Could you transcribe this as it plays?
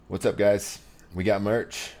What's up, guys? We got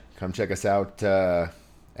merch. Come check us out.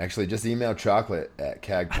 Actually, just email Chocolate at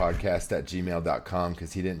cagpodcast@gmail.com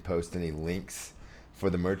because he didn't post any links for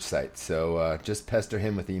the merch site. So just pester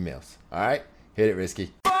him with emails. All right? Hit it,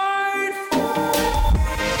 Risky.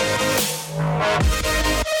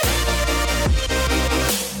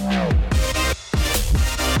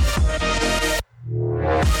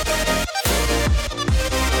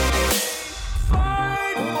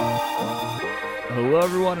 Hello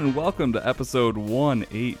everyone and welcome to episode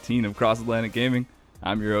 118 of Cross Atlantic Gaming.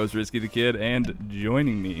 I'm your host Risky the Kid, and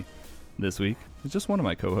joining me this week is just one of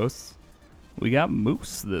my co-hosts. We got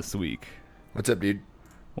Moose this week. What's up, dude?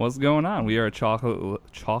 What's going on? We are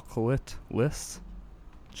chocolate-less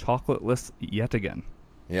yet again.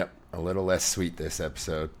 Yep, a little less sweet this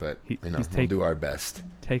episode, but we'll do our best.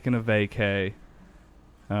 Taking a vacay.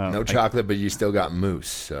 No chocolate, but you still got Moose,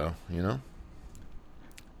 so, And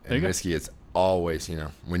Risky, it's always,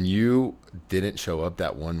 when you didn't show up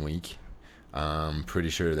that 1 week, I'm pretty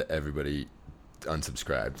sure that everybody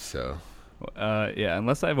unsubscribed. So, yeah,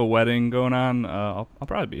 unless I have a wedding going on, I'll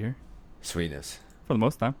probably be here. Sweetness. For the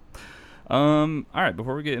most time. All right,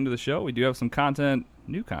 before we get into the show, we do have some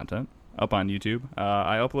new content, up on YouTube.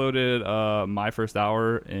 I uploaded my first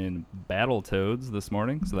hour in Battletoads this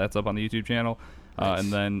morning, so that's up on the YouTube channel. Nice.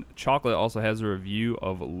 And then Chocolate also has a review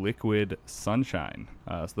of Liquid Sunshine.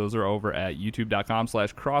 So those are over at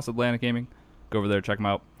youtube.com/crossatlanticgaming. Go over there, check them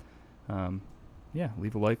out. Yeah,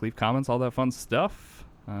 leave a like, leave comments, all that fun stuff.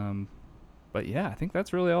 But yeah, I think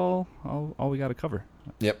that's really all we got to cover.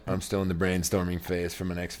 Yep, I'm still in the brainstorming phase for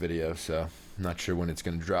my next video, so I'm not sure when it's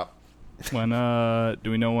going to drop. When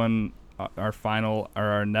do we know when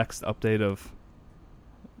our next update of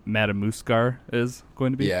Madamuskar is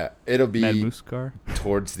going to be? Yeah, it'll be Madamuskar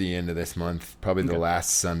towards the end of this month. Probably the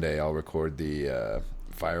last Sunday I'll record the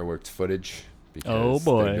fireworks footage because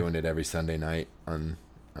they're doing it every Sunday night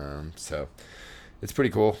so it's pretty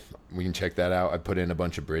cool. We can check that out. I put in a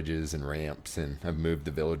bunch of bridges and ramps, and I've moved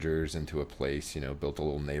the villagers into a place, built a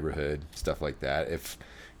little neighborhood, stuff like that. If,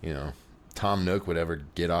 Tom Nook would ever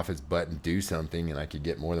get off his butt and do something and I could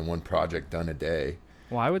get more than one project done a day.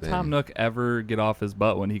 Why would Tom Nook ever get off his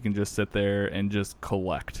butt when he can just sit there and just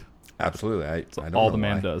collect? Absolutely. I don't all know the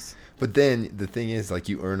man why. does. But then the thing is,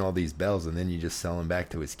 you earn all these bells and then you just sell them back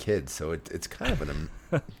to his kids. So it's kind of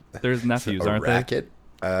There's nephews, aren't racket.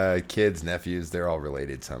 Kids, nephews, they're all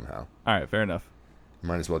related somehow. All right, fair enough.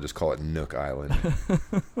 Might as well just call it Nook Island.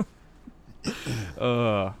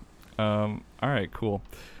 All right, cool.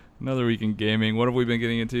 Another week in gaming. What have we been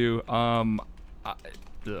getting into?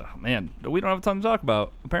 Man, we don't have a ton to talk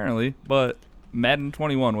about apparently, but Madden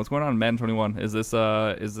 21. What's going on in Madden 21? Is this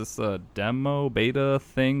a demo beta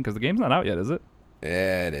thing? Because the game's not out yet, is it?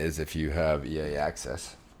 Yeah, it is. If you have EA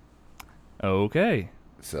access. Okay.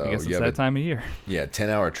 So I guess it's that time of year. Yeah,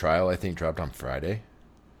 10-hour trial I think dropped on Friday.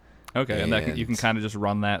 Okay, and you can kind of just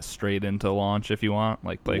run that straight into launch if you want,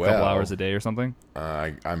 like play a couple hours a day or something.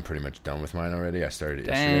 I'm pretty much done with mine already. I started it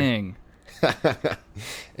yesterday. Dang.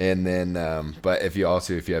 And then, but if you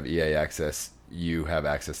have EA access, you have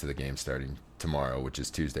access to the game starting tomorrow, which is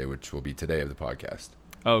Tuesday, which will be today of the podcast.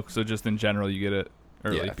 Oh, so just in general, you get it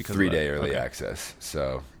early? Yeah, because 3-day early access.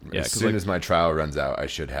 So as soon as my trial runs out, I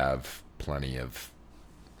should have plenty of,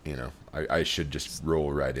 I should just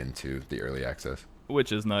roll right into the early access.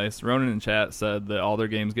 Which is nice. Ronan in chat said that all their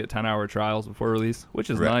games get 10-hour trials before release, which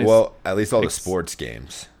is nice. Well, at least all the sports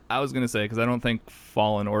games. I was going to say, because I don't think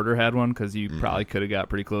Fallen Order had one, because you probably could have got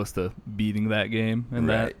pretty close to beating that game in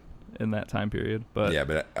that time period. But yeah,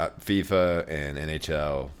 but FIFA and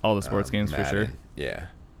NHL. All the sports games Madden, for sure. Yeah.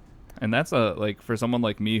 And that's for someone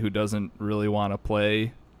like me who doesn't really want to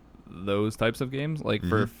play those types of games, for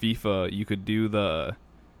FIFA, you could do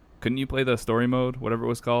couldn't you play the story mode, whatever it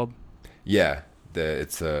was called? Yeah.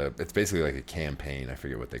 It's basically like a campaign. I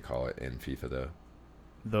forget what they call it in FIFA though.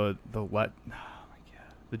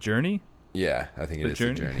 The journey? Yeah, I think it is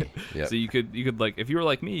the journey. Yep. So you could if you were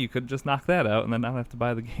like me, you could just knock that out and then not have to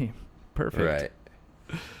buy the game. Perfect. Right.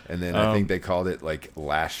 And then I think they called it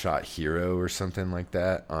Last Shot Hero or something like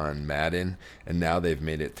that on Madden, and now they've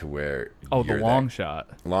made it to where the long shot.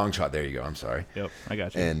 Long shot. There you go. I'm sorry. Yep, I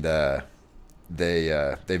got you. And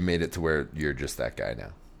they've made it to where you're just that guy now.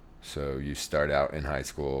 So you start out in high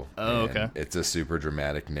school. Oh, okay. It's a super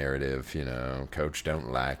dramatic narrative, coach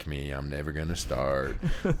don't like me, I'm never going to start,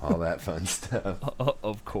 all that fun stuff.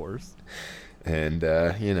 Of course. And,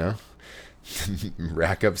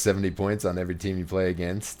 rack up 70 points on every team you play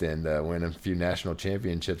against and win a few national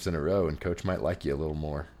championships in a row, and coach might like you a little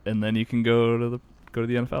more. And then you can go to the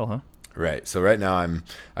NFL, huh? Right. So right now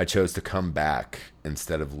I chose to come back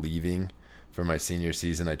instead of leaving for my senior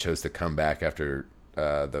season. I chose to come back after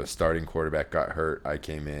the starting quarterback got hurt. I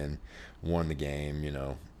came in, won the game,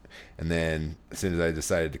 and then as soon as I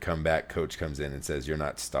decided to come back, coach comes in and says, "You're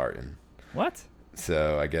not starting." What?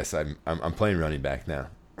 So I guess I'm playing running back now.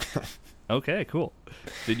 Okay, cool.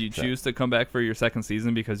 Did you choose to come back for your second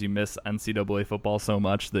season because you miss NCAA football so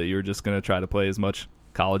much that you were just going to try to play as much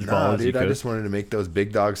college ball as you could? I just wanted to make those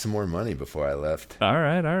big dogs some more money before I left. All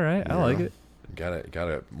right. I like it.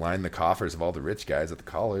 Gotta line the coffers of all the rich guys at the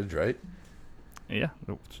college, right? Yeah,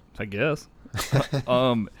 I guess.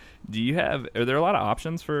 Are there a lot of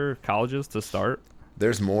options for colleges to start?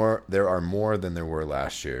 There are more than there were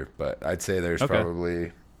last year, but I'd say there's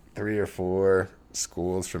probably 3 or 4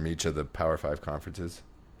 schools from each of the Power 5 conferences.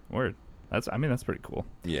 Word. That's pretty cool.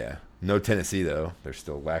 Yeah. No Tennessee though. They're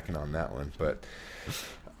still lacking on that one, but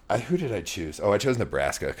who did I choose? Oh, I chose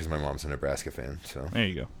Nebraska because my mom's a Nebraska fan, so. There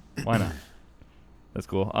you go. Why not? That's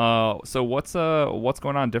cool. So what's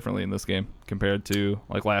going on differently in this game compared to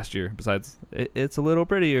like last year? Besides, it's a little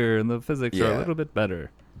prettier and the physics are a little bit better.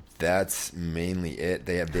 That's mainly it.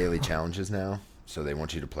 They have daily challenges now, so they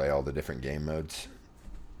want you to play all the different game modes.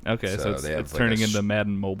 Okay, so it's turning into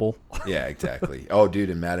Madden Mobile. Yeah, exactly. Oh, dude,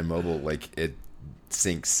 in Madden Mobile, like it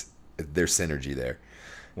syncs. There's synergy there.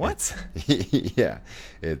 What? Yeah,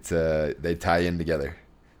 it's they tie in together.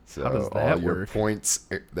 So how does that all work? your points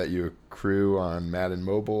that you accrue on Madden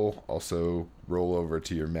Mobile also roll over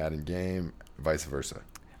to your Madden game, vice versa.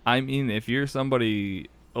 I mean, if you're somebody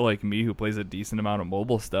like me who plays a decent amount of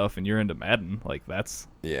mobile stuff and you're into Madden, like that's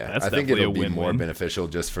I think it'll be more beneficial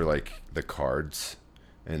just for like the cards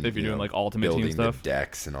and if you're doing like Ultimate Team building stuff, the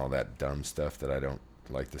decks and all that dumb stuff that I don't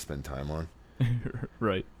like to spend time on.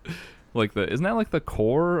 Right. Like isn't that like the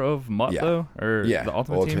core of MUT though? Or the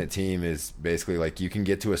Ultimate Team is basically like you can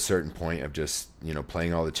get to a certain point of just,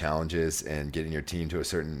 playing all the challenges and getting your team to a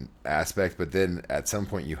certain aspect, but then at some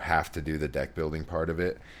point you have to do the deck building part of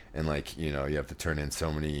it. And like, you have to turn in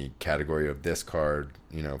so many category of this card,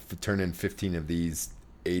 turn in 15 of these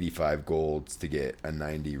 85 golds to get a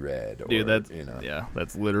 90 red. Dude,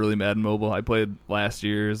 that's literally Madden Mobile. I played last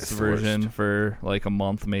year's version for like a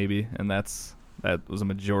month maybe, and that was a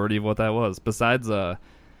majority of what that was. Besides,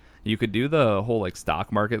 you could do the whole like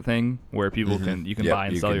stock market thing where people can buy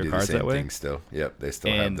and sell your cards that way. Still, they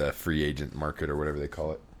still have the free agent market or whatever they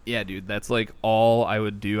call it. Yeah, dude, that's like all I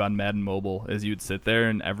would do on Madden Mobile is you'd sit there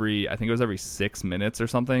and I think it was every 6 minutes or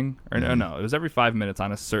something, or no, it was every 5 minutes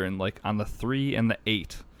on a certain like on the 3 and the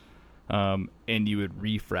 8. And you would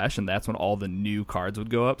refresh, and that's when all the new cards would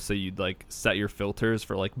go up. So you'd like set your filters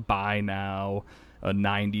for like buy now, a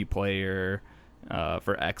 90 player,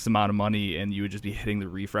 for X amount of money, and you would just be hitting the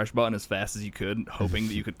refresh button as fast as you could, hoping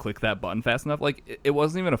that you could click that button fast enough. Like it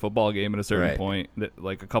wasn't even a football game at a certain point. That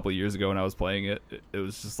like a couple of years ago when I was playing it, it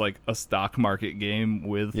was just like a stock market game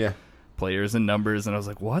with players and numbers, and I was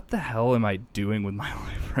like, what the hell am I doing with my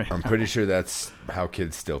life right now? I'm pretty sure that's how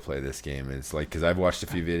kids still play this game. It's like, because I've watched a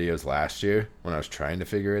few videos last year when I was trying to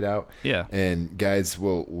figure it out. Yeah. And guys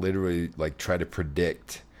will literally like try to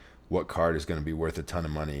predict what card is going to be worth a ton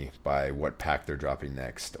of money by what pack they're dropping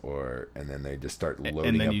next, and then they just start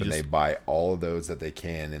loading up and they buy all of those that they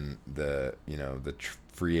can in the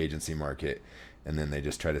free agency market, and then they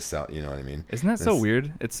just try to sell. You know what I mean? Isn't that so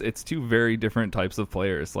weird? It's two very different types of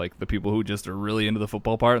players. Like the people who just are really into the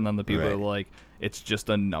football part, and then the people who are like, it's just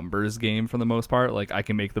a numbers game for the most part. Like I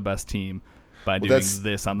can make the best team by doing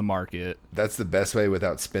this on the market. That's the best way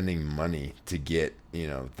without spending money to get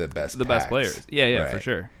the best players. Yeah, for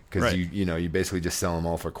sure. Because you basically just sell them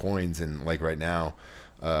all for coins, and like right now,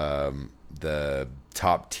 the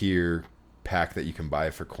top tier pack that you can buy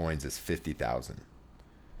for coins is 50,000.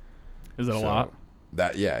 Is that a lot?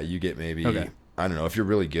 You get maybe I don't know, if you're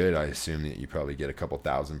really good. I assume that you probably get a couple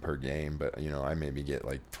thousand per game, but I maybe get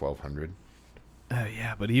like 1,200.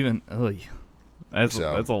 Yeah, but even that's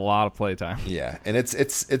a lot of play time. Yeah, and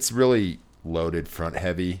it's really loaded front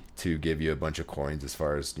heavy to give you a bunch of coins as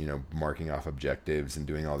far as marking off objectives and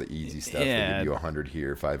doing all the easy stuff. They give you 100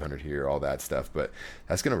 here, 500 here, all that stuff, but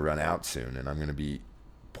that's going to run out soon, and I'm going to be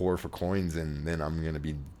poor for coins, and then I'm going to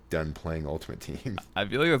be done playing Ultimate Team. I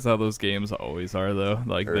feel like that's how those games always are though.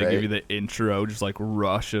 Like they give you the intro just like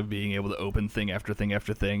rush of being able to open thing after thing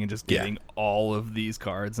after thing and just getting all of these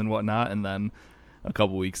cards and whatnot, and then a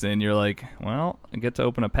couple weeks in, you're like, well, I get to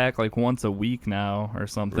open a pack like once a week now or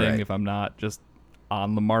something if I'm not just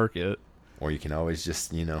on the market. Or you can always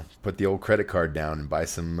just, put the old credit card down and buy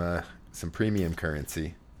some premium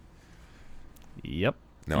currency. Yep.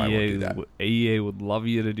 No, I won't do that. EA would love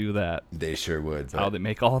you to do that. They sure would. That's how they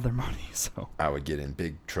make all their money. So I would get in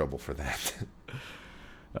big trouble for that.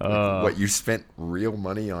 What, you spent real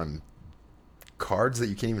money on cards that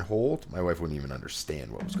you can't even hold. My wife wouldn't even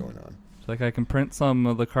understand what was going on. It's like, I can print some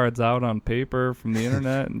of the cards out on paper from the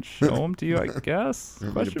internet and show them to you, I guess.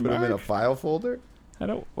 Put them in a file folder?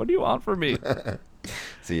 What do you want from me?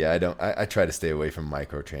 So yeah, I try to stay away from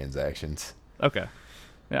microtransactions. Okay.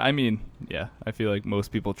 Yeah, I mean, yeah, I feel like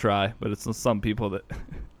most people try, but it's some people that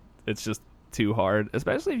it's just too hard,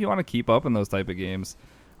 especially if you want to keep up in those type of games.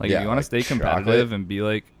 Like, if you want to stay competitive and be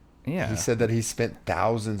like, yeah. He said that he spent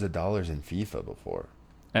thousands of dollars in FIFA before.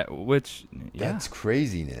 Which, yeah. That's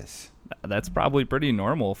craziness. That's probably pretty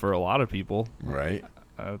normal for a lot of people. Right.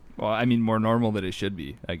 Well, I mean, more normal than it should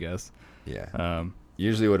be, I guess. Yeah.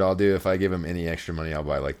 Usually what I'll do, if I give him any extra money, I'll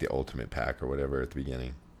buy like the ultimate pack or whatever at the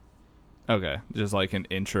beginning. Okay. Just like an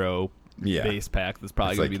intro base pack that's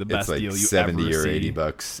probably going to be the best deal you ever see. It's like $70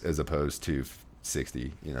 or $80 as opposed to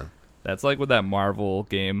 $60, you know. That's like with that Marvel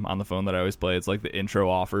game on the phone that I always play. It's like the intro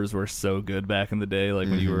offers were so good back in the day, like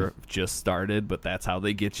when you were just started, but that's how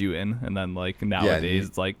they get you in. And then like nowadays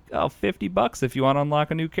it's like, $50 if you want to unlock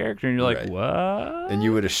a new character. And you're like, what? And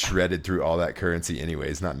you would have shredded through all that currency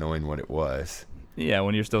anyways, not knowing what it was. Yeah,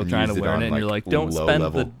 when you're still trying to learn it and you're like, don't spend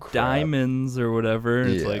the diamonds or whatever. And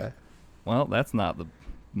it's like, well, that's not the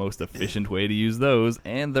most efficient way to use those,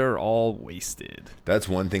 and they're all wasted. That's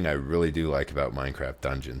one thing I really do like about Minecraft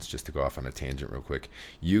Dungeons, just to go off on a tangent real quick.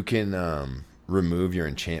 You can remove your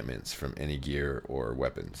enchantments from any gear or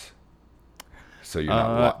weapons. So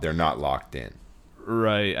you're they're not locked in.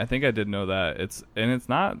 Right. I think I did know that.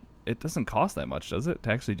 It doesn't cost that much, does it,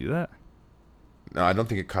 to actually do that? No, I don't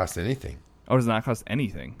think it costs anything. Oh, it does not cost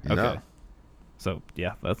anything? Okay. No. So,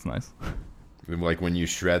 yeah, that's nice. Like when you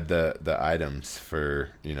shred the items for,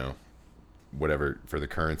 you know, whatever, for the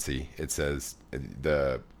currency, it says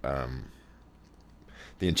the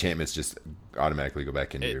enchantments just automatically go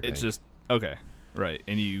back into your bank. It's just, okay, right.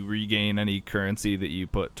 And you regain any currency that you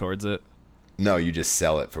put towards it? No, you just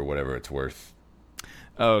sell it for whatever it's worth.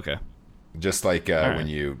 Oh, okay. Just like when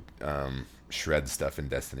you shred stuff in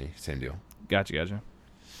Destiny, same deal. Gotcha.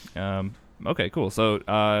 Okay, cool.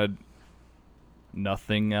 So,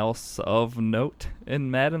 nothing else of note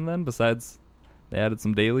in Madden then, besides they added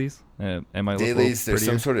some dailies? Dailies, there's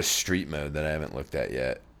some sort of street mode that I haven't looked at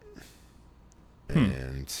yet.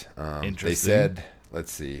 And they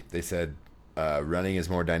said, running is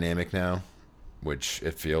more dynamic now, which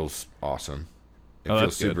it feels awesome. It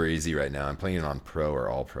feels super easy right now. I'm playing it on Pro or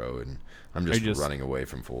All Pro, and I'm just running away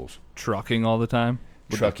from fools. Trucking all the time?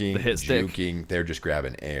 Trucking, the hit stick? Juking, they're just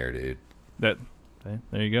grabbing air, dude. There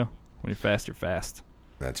you go. When you're fast, you're fast.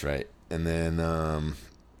 That's right. And then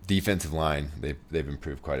defensive line, they've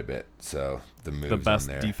improved quite a bit. So the moves, the best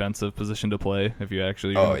on there. Defensive position to play if you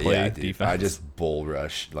actually play defense. I just bull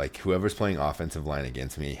rush. Like whoever's playing offensive line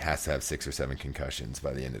against me has to have 6 or 7 concussions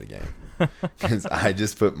by the end of the game, because I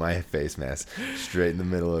just put my face mask straight in the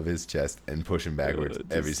middle of his chest and push him backwards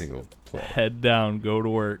every single play. Head down, go to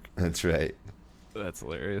work. That's right. That's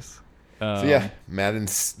hilarious. So yeah,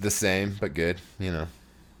 Madden's the same but good, you know.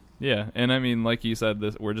 Yeah, and I mean, like you said,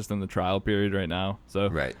 we're just in the trial period right now, so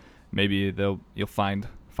maybe you'll find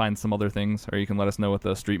some other things, or you can let us know what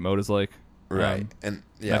the street mode is like. Right, and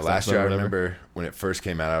last year I remember when it first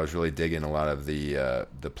came out, I was really digging a lot of the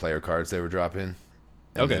player cards they were dropping.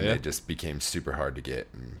 And then they just became super hard to get,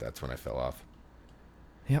 and that's when I fell off.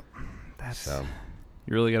 Yep,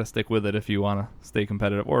 you really got to stick with it if you want to stay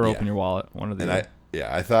competitive, or open your wallet. One of the other.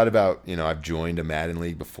 I thought about, I've joined a Madden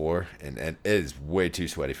league before, and it is way too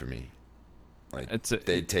sweaty for me. Like,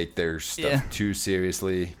 they take their stuff too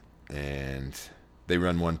seriously, and they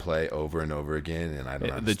run one play over and over again, and I don't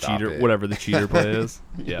know how to stop it. Whatever the cheater play is.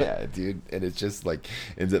 Yeah, dude, and it's just like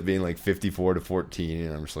ends up being like 54-14,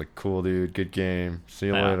 and I'm just like, cool, dude, good game, see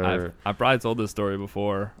you later. I've probably told this story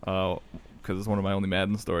before, because it's one of my only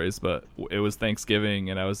Madden stories, but it was Thanksgiving,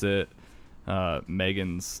 and I was at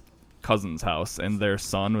Megan's cousin's house, and their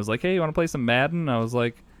son was like, hey, you want to play some Madden? I was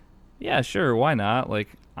like, yeah, sure, why not? Like,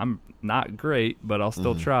 I'm not great, but I'll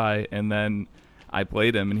still try. And then I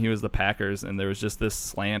played him, and he was the Packers, and there was just this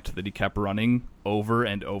slant that he kept running over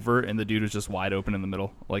and over, and the dude was just wide open in the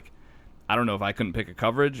middle. Like, I don't know if I couldn't pick a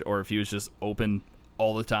coverage or if he was just open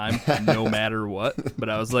all the time, no matter what. But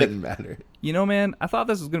I was like, didn't matter. Man, I thought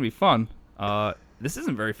this was going to be fun. This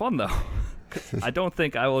isn't very fun, though. I don't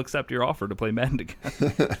think I will accept your offer to play Madden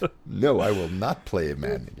again. No, I will not play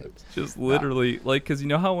Madden again. Just literally, like, because you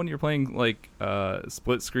know how when you're playing, like,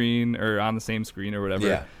 split screen or on the same screen or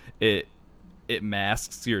whatever, it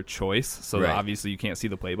masks your choice, so obviously you can't see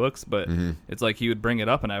the playbooks, but it's like he would bring it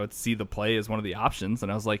up and I would see the play as one of the options,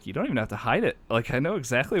 and I was like, you don't even have to hide it. Like, I know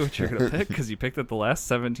exactly what you're going to pick because you picked it the last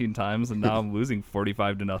 17 times, and now I'm losing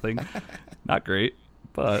 45-0. Not great,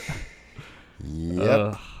 but...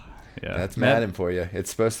 Yep. Yeah, that's Madden for you. It's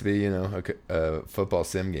supposed to be, a football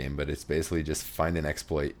sim game, but it's basically just find an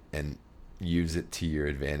exploit and use it to your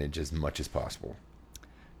advantage as much as possible.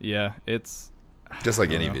 Yeah, it's just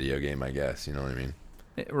like any video game, I guess. You know what I mean?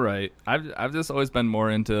 Right. I've just always been more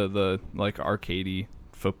into the arcadey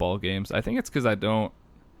football games. I think it's because I don't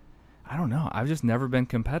know. I've just never been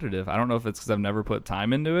competitive. I don't know if it's because I've never put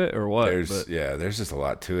time into it or what. There's just a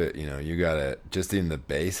lot to it. You gotta, just in the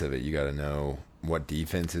base of it, you gotta know what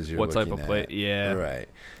defenses you're looking at. What type of play? Yeah, right.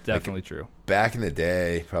 Definitely true. Back in the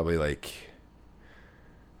day, probably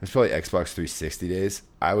it's probably Xbox 360 days.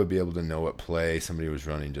 I would be able to know what play somebody was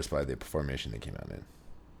running just by the formation they came out in.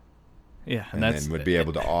 Yeah, and then would be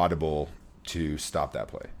able to audible to stop that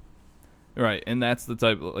play. Right, and that's the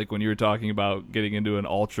type, when you were talking about getting into an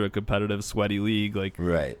ultra competitive sweaty league,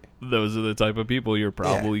 right. Those are the type of people you're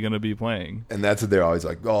probably going to be playing. And that's what they're always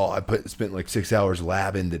like, oh, I spent 6 hours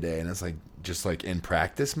labbing today, and it's just in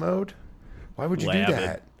practice mode. Why would you do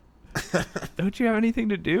that? Don't you have anything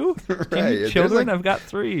to do? Right. Children, I've got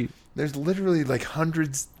 3. There's literally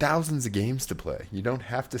hundreds, thousands of games to play. You don't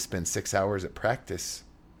have to spend 6 hours at practice.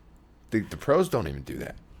 The pros don't even do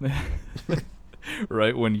that.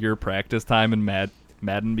 Right, when your practice time in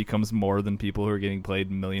Madden becomes more than people who are getting paid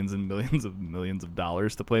millions and millions of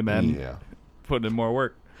dollars to play Madden. Yeah. Putting in more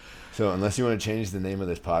work. So unless you want to change the name of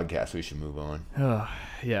this podcast, we should move on.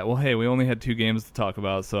 Yeah, well, hey, we only had 2 games to talk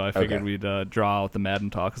about, so I figured we'd draw out the Madden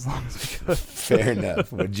talk as long as we could. Fair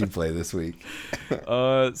enough. What did you play this week?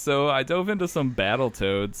 So I dove into some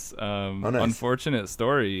Battletoads. Nice. Unfortunate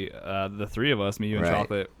story. The 3 of us, me, you, and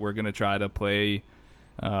Chocolate, we're going to try to play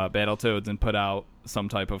Battletoads and put out some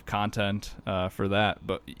type of content for that,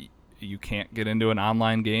 but you can't get into an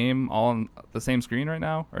online game all on the same screen right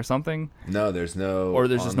now or something? No, there's no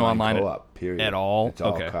just no online co-op, period. At all? It's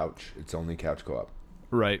all couch. It's only couch co-op.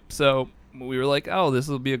 Right. So we were like, oh, this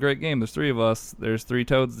will be a great game. There's 3 of us. There's 3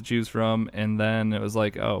 Toads to choose from. And then it was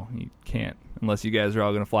like, oh, you can't unless you guys are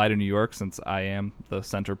all going to fly to New York since I am the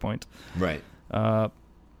center point. Right. But,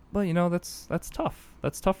 that's tough.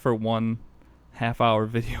 That's tough for 1 half-hour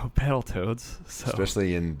video of Battletoads. So.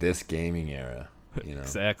 Especially in this gaming era.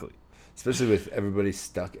 Exactly. Especially with everybody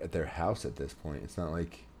stuck at their house at this point. It's not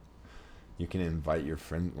like you can invite your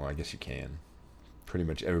friend. Well, I guess you can. Pretty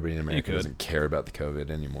much everybody in America doesn't care about the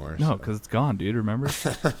COVID anymore. No, because it's gone, dude. Remember?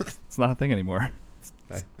 It's not a thing anymore.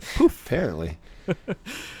 Poof. Apparently.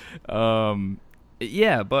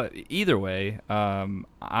 Yeah, but either way,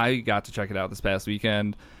 I got to check it out this past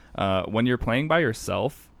weekend. When you're playing by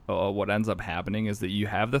yourself, what ends up happening is that you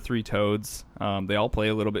have the 3 Toads. They all play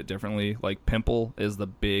a little bit differently. Pimple is the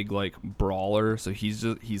big brawler, so he's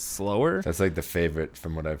slower. That's the favorite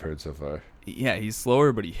from what I've heard so far. Yeah, he's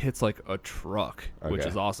slower, but he hits like a truck, which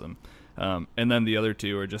is awesome. And then the other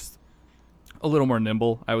 2 are just a little more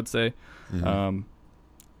nimble, I would say. Mm-hmm.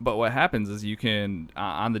 But what happens is you can,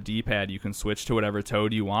 on the D-pad, you can switch to whatever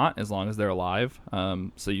Toad you want as long as they're alive.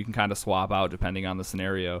 So you can kind of swap out depending on the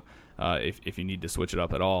scenario if you need to switch it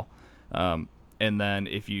up at all. And then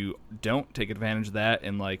if you don't take advantage of that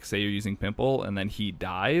and say you're using Pimple and then he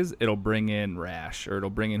dies, it'll bring in Rash or it'll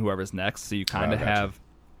bring in whoever's next. So you kind of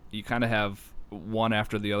have one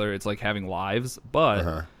after the other. It's like having lives,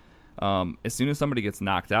 but as soon as somebody gets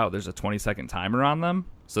knocked out, there's a 20-second timer on them.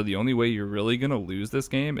 So the only way you're really going to lose this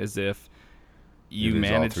game is if you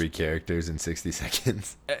manage all 3 characters in 60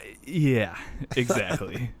 seconds. Yeah,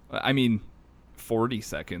 exactly. I mean, 40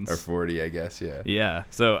 seconds. Or 40, I guess, yeah. Yeah.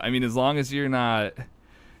 So, I mean, as long as you're not...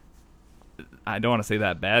 I don't want to say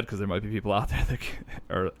that bad because there might be people out there that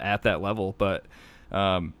are at that level, but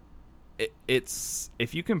it's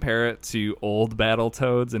if you compare it to old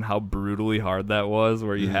Battletoads and how brutally hard that was,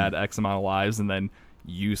 where you had X amount of lives and then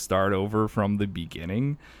you start over from the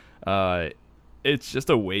beginning, it's just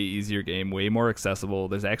a way easier game, way more accessible.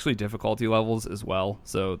 There's actually difficulty levels as well.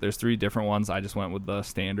 So there's 3 different ones. I just went with the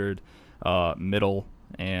standard, middle,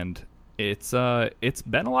 and it's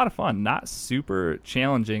been a lot of fun. Not super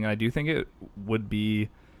challenging. I do think it would be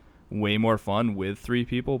way more fun with 3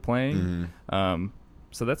 people playing.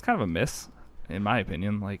 So that's kind of a miss, in my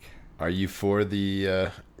opinion. Are you for the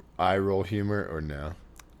eye roll humor or no?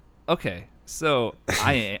 Okay, so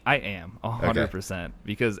I am 100%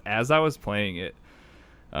 because as I was playing it,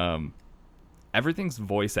 everything's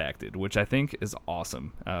voice acted, which I think is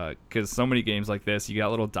awesome. Because so many games like this, you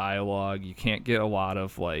got little dialogue, you can't get a lot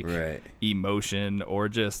of emotion or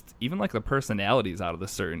just even the personalities out of the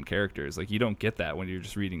certain characters. You don't get that when you're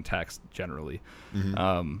just reading text generally.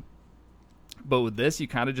 But with this, you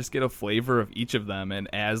kind of just get a flavor of each of them. And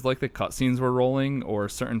as the cutscenes were rolling or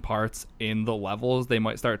certain parts in the levels, they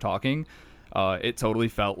might start talking. It totally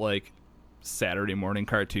felt like Saturday morning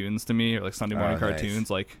cartoons to me, or like Sunday morning cartoons,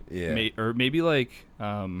 like or maybe like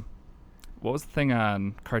what was the thing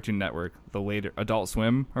on Cartoon Network, the later Adult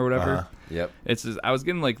Swim or whatever. Yep. It's just, I was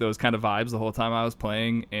getting like those kind of vibes the whole time I was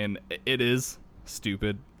playing, and it is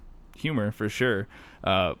stupid humor for sure,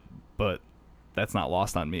 but that's not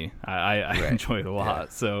lost on me. I enjoy it a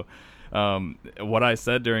lot. So what I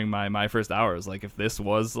said during my first hour is like, if this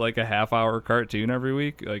was like a half-hour cartoon every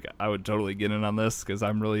week, like I would totally get in on this, because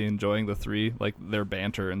I'm really enjoying the three, like their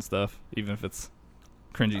banter and stuff, even if it's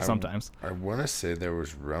cringy sometimes. I want to say there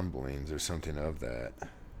was rumblings or something of that.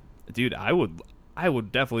 Dude, I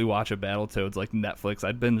would definitely watch a Battletoads like Netflix.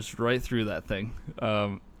 I'd binge right through that thing.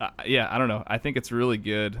 Yeah, I don't know. I think it's really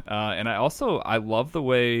good, and I love the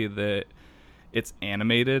way that it's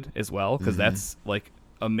animated as well, because that's like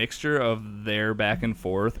a mixture of their back and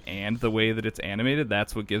forth and the way that it's animated.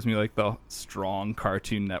 That's what gives me like the strong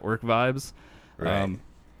Cartoon Network vibes. Right.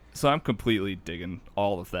 So I'm completely digging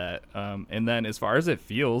all of that. And then as far as it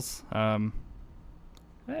feels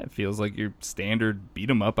like your standard beat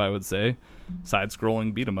 'em up, I would say,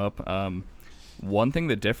 side-scrolling beat 'em up. One thing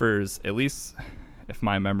that differs, at least if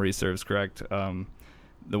my memory serves correct,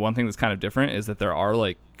 the one thing that's kind of different is that there are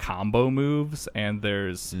like combo moves, and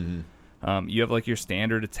there's you have like your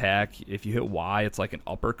standard attack. If you hit Y, it's like an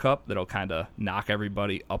uppercut that'll kind of knock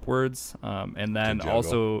everybody upwards, and then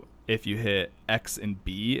also if you hit X and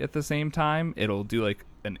B at the same time, it'll do like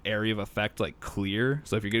an area of effect like clear.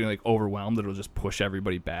 So if you're getting like overwhelmed, it'll just push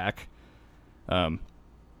everybody back. And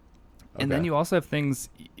then you also have things,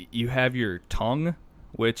 you have your tongue,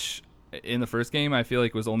 which in the first game I feel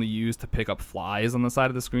like was only used to pick up flies on the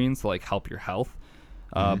side of the screen to like help your health.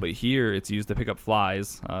 But here it's used to pick up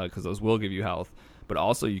flies, because those will give you health. But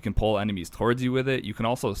also you can pull enemies towards you with it. You can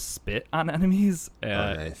also spit on enemies,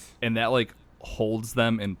 nice. And that like holds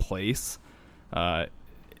them in place.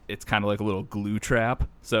 It's kind of like a little glue trap.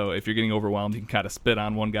 So if you're getting overwhelmed, you can kind of spit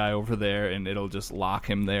on one guy over there, and it'll just lock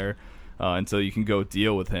him there until you can go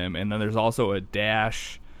deal with him. And then there's also a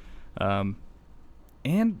dash, and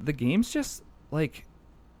the game's just like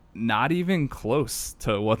not even close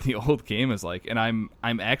to what the old game is like. And I'm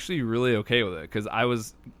actually really okay with it, because I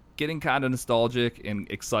was getting kind of nostalgic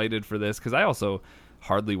and excited for this, because I also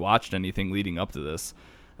hardly watched anything leading up to this.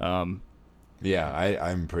 I'm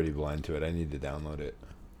pretty blind to it. I need to download it.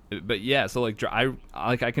 But yeah, so like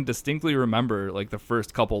I can distinctly remember like the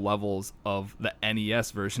first couple levels of the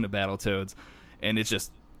NES version of Battletoads, and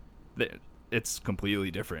it's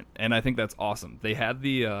completely different, and I think that's awesome. They had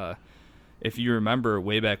the if you remember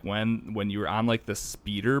way back when you were on like the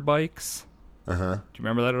speeder bikes. Do you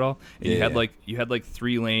remember that at all? And you had like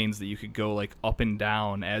 3 lanes that you could go like up and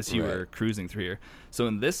down as you were cruising through here. So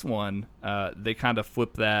in this one, they kind of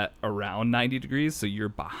flip that around 90 degrees, so you're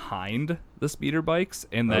behind the speeder bikes,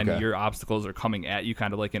 and then your obstacles are coming at you,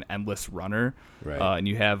 kind of like an endless runner. Right. And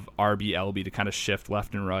you have RB, LB to kind of shift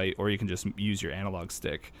left and right, or you can just use your analog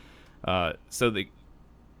stick. So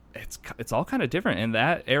it's all kind of different. In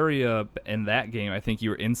that area, in that game, I think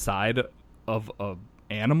you were inside of a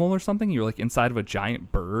animal or something. You were like inside of a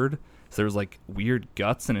giant bird, so there was like weird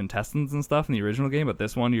guts and intestines and stuff in the original game, but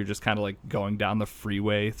this one you're just kind of like going down the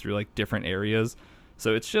freeway through like different areas.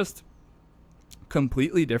 So it's just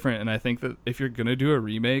completely different, and I think that if you're gonna do a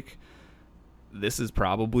remake, this is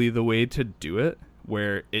probably the way to do it,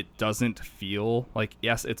 where it doesn't feel like,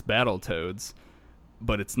 yes, it's Battletoads,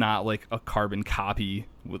 but it's not like a carbon copy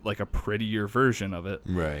with like a prettier version of it.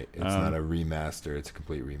 Right. It's not a remaster. It's a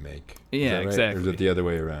complete remake. Yeah, right? exactly. Or is it the other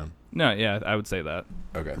way around? No, yeah, I would say that.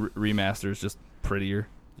 Okay. Remaster is just prettier.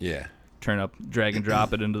 Yeah. Turn up, drag and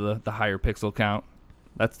drop it into the higher pixel count.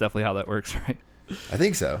 That's definitely how that works, right? I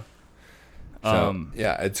think so. So,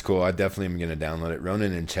 yeah, it's cool. I definitely am going to download it.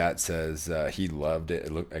 Ronan in chat says he loved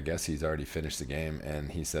it. I guess he's already finished the game,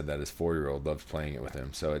 and he said that his 4-year-old loves playing it with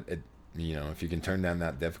him. So it you know, if you can turn down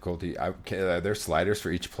that difficulty, are there sliders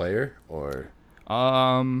for each player, or?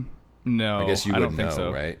 No, I guess you don't wouldn't think know,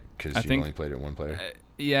 so. right? Because you only played it one player.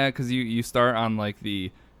 Yeah, because you start on like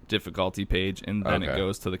the difficulty page, and then it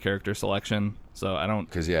goes to the character selection. So I don't.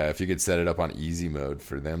 Because if you could set it up on easy mode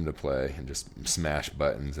for them to play and just smash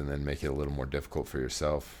buttons, and then make it a little more difficult for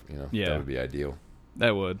yourself, that would be ideal.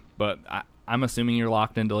 That would, but I'm assuming you're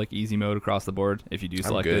locked into like easy mode across the board if you do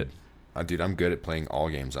select it. Dude, I'm good at playing all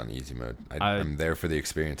games on easy mode. I'm there for the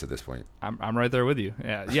experience at this point. I'm right there with you.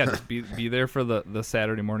 Yeah. Just be there for the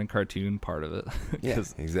Saturday morning cartoon part of it. Yeah,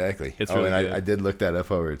 exactly. It's really good. I did look that up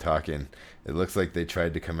while we were talking. It looks like they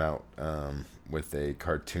tried to come out with a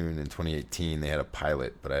cartoon in 2018. They had a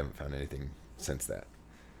pilot, but I haven't found anything since that.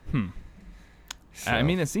 So. I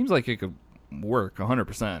mean, it seems like it could work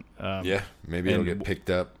 100%. Yeah, maybe it'll get picked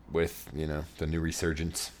up with, the new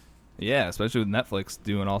resurgence. Yeah, especially with Netflix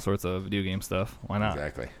doing all sorts of video game stuff. Why not?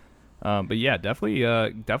 Exactly. But yeah, definitely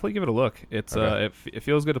give it a look. It's okay. It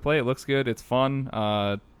feels good to play. It looks good. It's fun.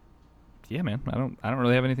 Yeah, man. I don't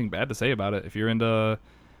really have anything bad to say about it. If you're into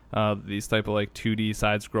these type of like 2D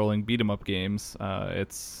side-scrolling beat 'em up games,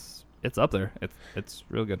 it's up there. It's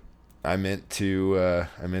real good. I meant to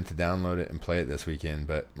download it and play it this weekend,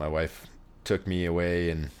 but my wife took me away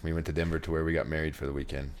and we went to Denver to where we got married for the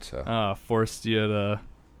weekend. So forced you to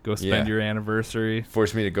go spend your anniversary.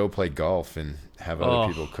 Forced me to go play golf and have other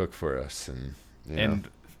people cook for us and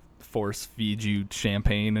force feed you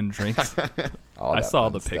champagne and drinks. I saw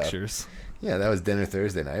the pictures. Stuff. Yeah, that was dinner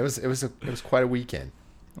Thursday night. It was quite a weekend.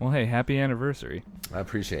 Well, hey, happy anniversary. I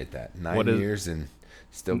appreciate that. 9 years and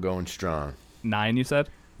still going strong. 9, you said?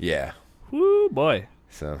 Yeah. Woo, boy.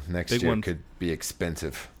 So next year could be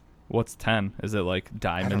expensive. What's 10? Is it like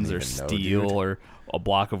diamonds or steel or a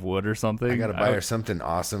block of wood or something? I got to buy her something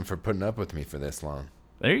awesome for putting up with me for this long.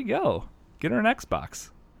 There you go. Get her an Xbox.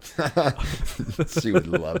 She would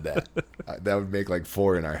love that. That would make like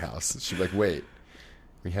 4 in our house. She'd be like, wait,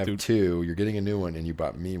 we have 2. You're getting a new one and you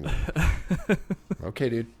bought me one. Okay,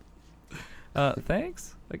 dude.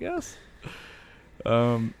 Thanks, I guess.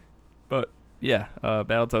 But yeah,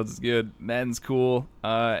 Battletoads is good. Madden's cool.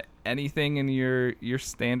 Anything in your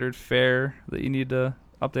standard fare that you need to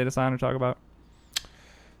update us on or talk about?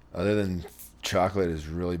 Other than chocolate is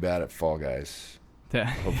really bad at Fall Guys. Yeah.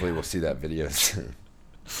 Hopefully we'll see that video soon.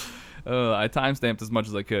 I timestamped as much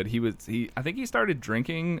as I could. I think he started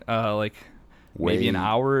drinking maybe an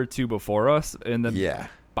hour or 2 before us, and then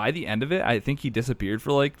by the end of it, I think he disappeared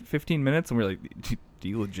for like 15 minutes, and we were like, do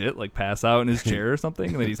you legit like pass out in his chair or something?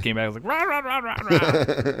 And then he just came back and was like, rah, rah, rah, rah,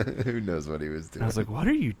 rah. Who knows what he was doing? I was like, what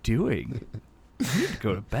are you doing? You need to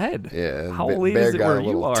go to bed. Yeah. How late is it where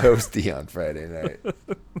you are? Toasty on Friday night.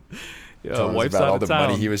 Wife's about out all of the town.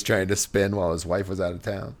 money he was trying to spend while his wife was out of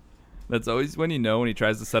town. That's always when he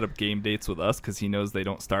tries to set up game dates with us because he knows they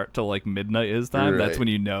don't start till like midnight his time. Right. That's when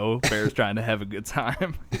you know Bear's trying to have a good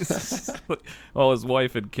time. Well, his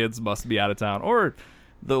wife and kids must be out of town, or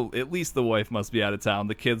at least the wife must be out of town.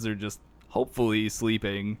 The kids are just hopefully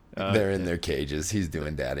sleeping. They're in their cages. He's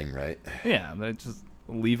doing dadding right. Yeah, they just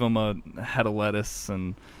leave him a head of lettuce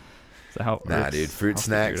and. Nah, dude, fruit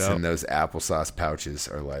snacks and those applesauce pouches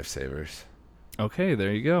are lifesavers. Okay,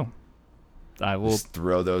 there you go. I will just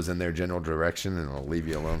throw those in their general direction, and I'll leave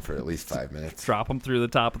you alone for at least 5 minutes. Drop them through the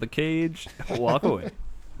top of the cage, walk away.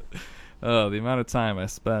 The amount of time I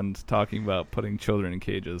spend talking about putting children in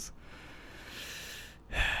cages.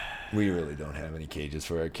 We really don't have any cages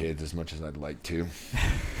for our kids as much as I'd like to.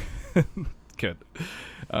 Good.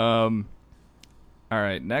 All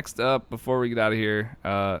right, next up, before we get out of here,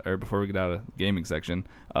 or before we get out of the gaming section,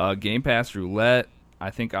 Game Pass Roulette.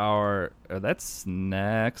 I think that's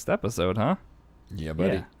next episode, huh? Yeah,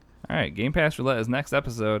 buddy. Yeah. All right, Game Pass Roulette is next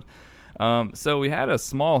episode. So we had a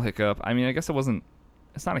small hiccup. I mean, I guess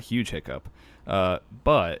it's not a huge hiccup,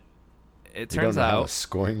 but it turns out how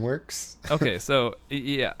scoring works. Okay, so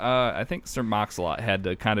yeah, I think Sir Moxalot had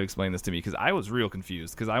to kind of explain this to me because I was real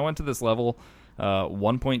confused because I went to this level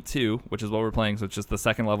 1.2, which is what we're playing, so it's just the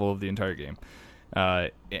second level of the entire game.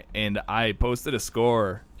 And I posted a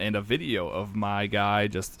score and a video of my guy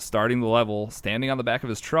just starting the level, standing on the back of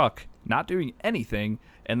his truck, not doing anything,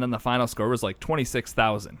 and then the final score was like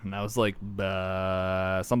 26,000. And I was like,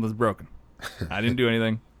 something's broken. I didn't do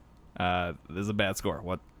anything. This is a bad score.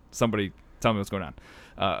 What? Somebody tell me what's going on.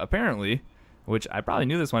 Apparently, which I probably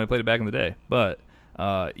knew this when I played it back in the day, but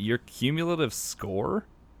your cumulative score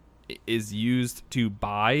is used to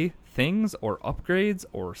buy things or upgrades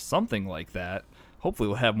or something like that. Hopefully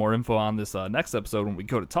we'll have more info on this next episode when we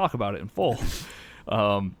go to talk about it in full.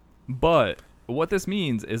 But what this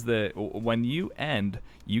means is that when you end,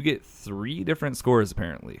 you get 3 different scores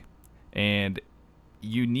apparently. And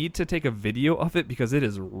you need to take a video of it because it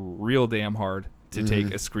is real damn hard to take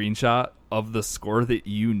a screenshot of the score that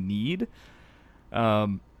you need.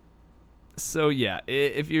 So yeah,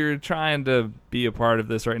 if you're trying to be a part of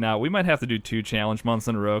this right now, we might have to do 2 challenge months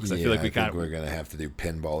in a row because I feel like we're gonna have to do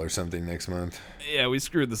pinball or something next month. Yeah, we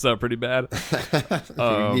screwed this up pretty bad.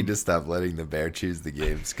 We need to stop letting the bear choose the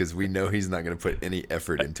games because we know he's not gonna put any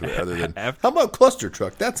effort into it other than how about Cluster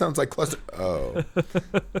Truck? That sounds like Cluster. Oh.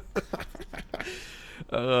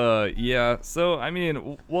 Yeah. So I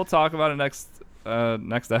mean, we'll talk about it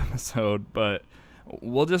next episode, but.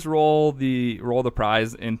 We'll just roll the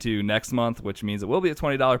prize into next month, which means it will be a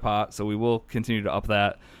 $20 pot, so we will continue to up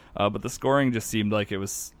that. But the scoring just seemed like it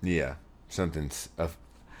was something's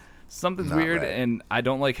Something's not weird, right. and I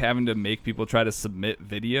don't like having to make people try to submit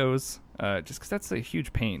videos, just because that's a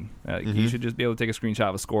huge pain. You should just be able to take a screenshot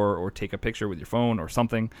of a score or take a picture with your phone or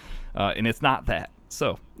something, and it's not that.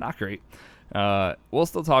 So, not great. We'll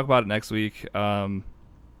still talk about it next week.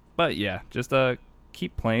 But yeah, just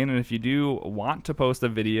keep playing, and if you do want to post a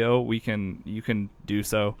video, you can do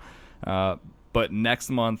so. But next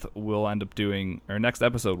month we'll end up doing, or next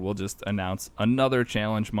episode we'll just announce another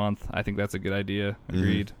challenge month. I think that's a good idea.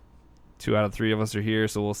 Agreed. 2 out of 3 of us are here,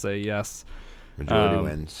 so we'll say yes. Majority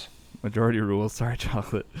wins. Majority rules. Sorry,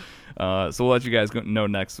 Chocolate. So we'll let you guys know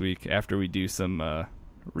next week after we do some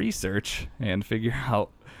research and figure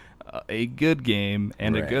out a good game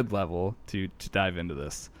and a good level to dive into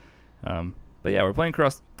this. But yeah, we're playing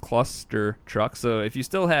Cluster Truck. So if you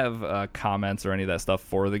still have comments or any of that stuff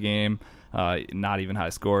for the game, not even high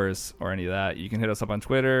scores or any of that, you can hit us up on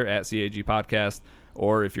Twitter at CAG Podcast,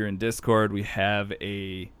 or if you're in Discord, we have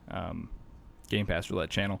a Game Pass Roulette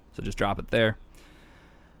channel, so just drop it there.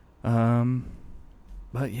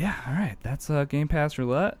 But yeah, all right, that's Game Pass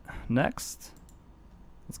Roulette. Next,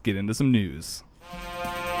 let's get into some news.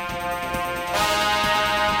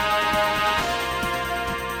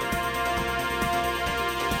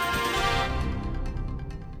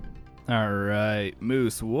 All right,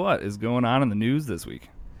 Moose, what is going on in the news this week?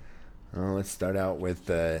 Well, let's start out with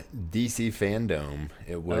DC Fandome.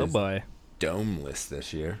 It was domeless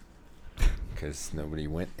this year because nobody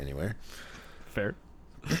went anywhere. Fair.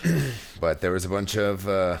 But there was a bunch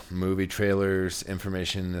of movie trailers,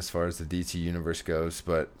 information as far as the DC universe goes.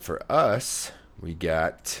 But for us, we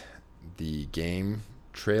got the game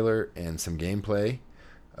trailer and some gameplay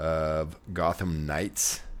of Gotham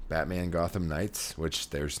Knights. Batman Gotham Knights, which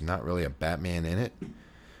there's not really a Batman in it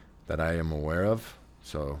that I am aware of,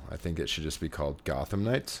 so I think it should just be called Gotham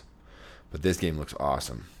Knights. But this game looks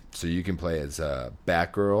awesome. So you can play as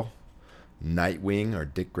Batgirl, Nightwing, or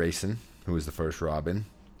Dick Grayson, who was the first Robin,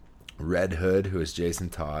 Red Hood, who is Jason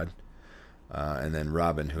Todd, and then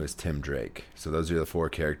Robin, who is Tim Drake. So those are the 4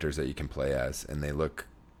 characters that you can play as, and they look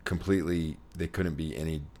they couldn't be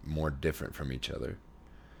any more different from each other.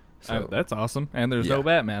 So, that's awesome. And there's no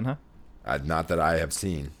Batman, huh? Not that I have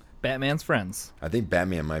seen. Batman's friends. I think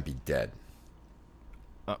Batman might be dead.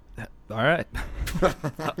 All right.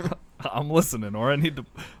 I'm listening, or I need to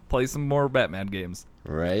play some more Batman games.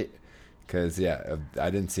 Right? Because, I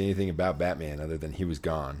didn't see anything about Batman other than he was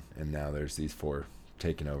gone, and now there's these 4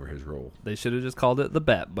 taking over his role. They should have just called it the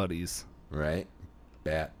Bat Buddies. Right?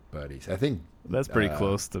 Bat Buddies. I think that's pretty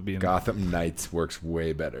close to being... Gotham Knights works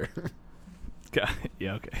way better.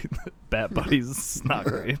 Yeah, okay. Bat Buddies is not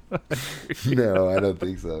great. No, I don't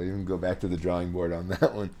think so. You can go back to the drawing board on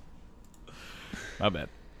that one. My bad.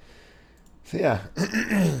 So, yeah.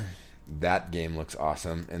 That game looks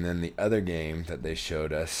awesome. And then the other game that they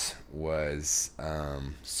showed us was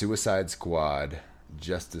Suicide Squad,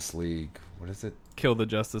 Justice League. What is it? Kill the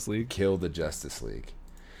Justice League. Kill the Justice League.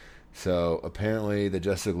 So, apparently the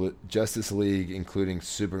Justice League, including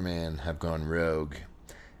Superman, have gone rogue.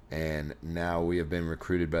 And now we have been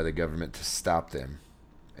recruited by the government to stop them.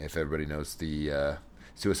 If everybody knows the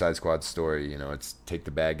Suicide Squad story, it's take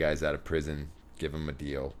the bad guys out of prison, give them a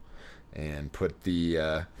deal, and put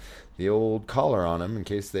the old collar on them in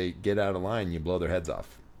case they get out of line. You blow their heads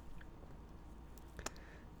off.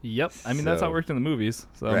 Yep. I mean, that's how it worked in the movies.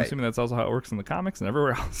 So I'm assuming that's also how it works in the comics and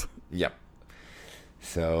everywhere else. Yep.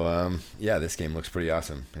 So, this game looks pretty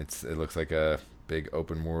awesome. It looks like a big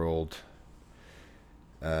open world...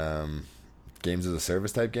 games as a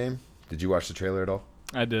service type game. Did you watch the trailer at all?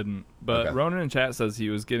 I didn't, but okay. Ronan in chat says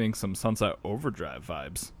he was getting some Sunset Overdrive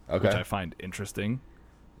vibes, which I find interesting.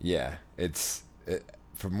 Yeah,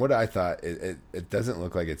 from what I thought, it doesn't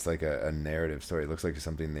look like it's like a narrative story. It looks like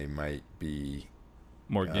something they might be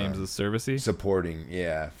more games as servicey supporting,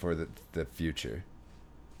 for the future.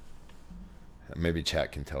 Maybe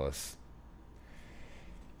chat can tell us.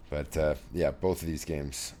 But both of these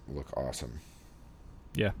games look awesome.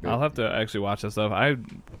 Yeah, I'll have to actually watch that stuff. I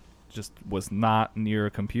just was not near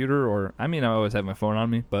a computer, I always have my phone on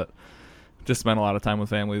me, but just spent a lot of time with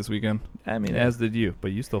family this weekend. As did you,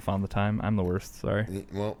 but you still found the time. I'm the worst, sorry.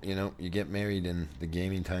 Well, you get married and the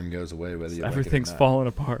gaming time goes away whether you everything's like it or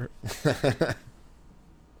not. falling apart.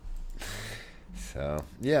 So,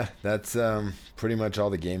 that's pretty much all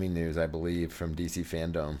the gaming news, I believe, from DC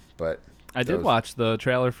Fandome, but... I did watch the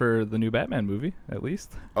trailer for the new Batman movie, at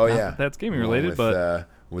least. Oh, yeah. That's gaming related, but...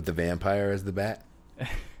 with the vampire as the bat?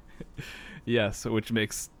 Yes, which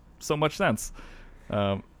makes so much sense.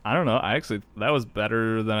 I don't know. That was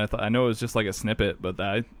better than I thought. I know it was just like a snippet, but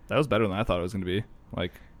that was better than I thought it was going to be.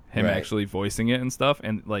 Like, him actually voicing it and stuff.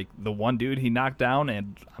 And like the one dude he knocked down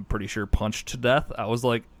and I'm pretty sure punched to death, I was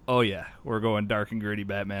like, oh yeah, we're going dark and gritty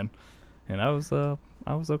Batman. And I was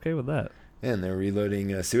okay with that. Yeah, and they're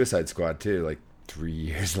reloading Suicide Squad too, like 3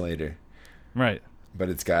 years later. Right. But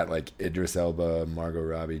it's got like Idris Elba, Margot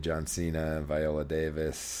Robbie, John Cena, Viola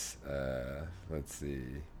Davis. Let's see.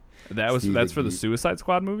 That's for the Suicide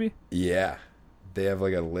Squad movie? Yeah. They have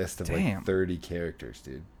like a list of like 30 characters,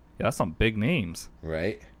 dude. Yeah, that's some big names.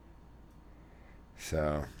 Right?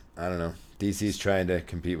 So, I don't know. DC's trying to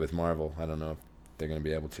compete with Marvel. I don't know if they're going to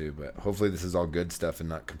be able to, but hopefully this is all good stuff and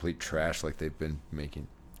not complete trash like they've been making.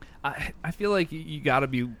 I feel like you got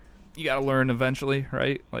to learn eventually,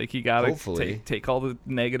 right? Like you got to take all the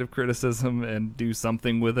negative criticism and do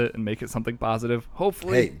something with it and make it something positive.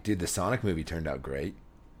 Hopefully. Hey, dude, the Sonic movie turned out great.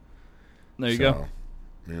 There you go.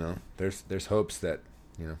 You know, there's hopes that,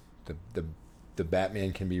 you know, the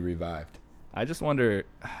Batman can be revived. I just wonder.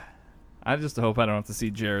 I just hope I don't have to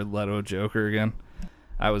see Jared Leto Joker again.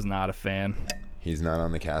 I was not a fan. He's not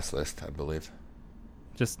on the cast list, I believe.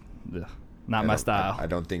 Just not my style. I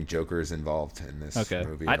don't think Joker is involved in this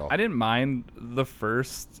movie at all. I didn't mind the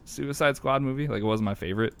first Suicide Squad movie. Like, it wasn't my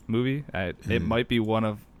favorite movie. It might be one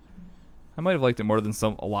of. I might have liked it more than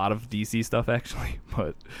a lot of DC stuff actually,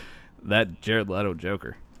 but that Jared Leto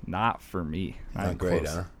Joker, not for me. Not great,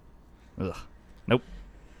 huh? Ugh. Nope.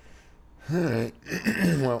 All right.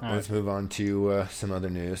 Well, let's move on to some other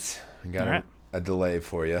news. We got a delay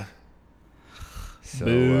for you.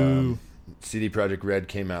 So, CD Projekt Red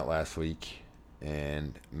came out last week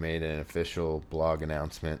and made an official blog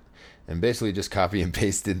announcement and basically just copy and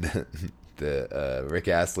pasted the Rick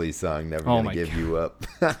Astley song "Never Gonna Give You Up."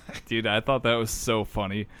 Dude, I thought that was so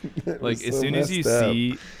funny. Like, as soon as you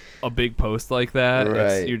see a big post like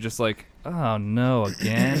that, you're just like, oh no,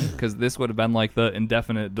 again? Because this would have been like the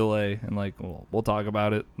indefinite delay and like, well, we'll talk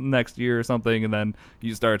about it next year or something, and then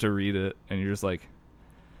you start to read it and you're just like,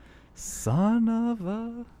 son of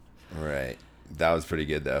a... Right. That was pretty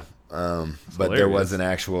good though. But there was an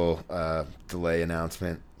actual delay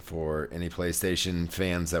announcement for any PlayStation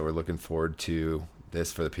fans that were looking forward to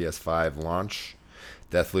this for the PS5 launch.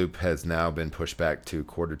 Deathloop has now been pushed back to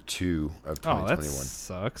Q2 of 2021. Oh, that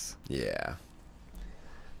sucks. Yeah.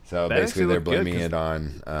 So basically they're blaming it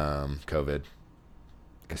on COVID,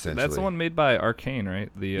 essentially. That's the one made by Arcane,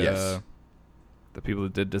 right? The people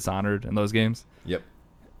that did Dishonored and those games? Yep.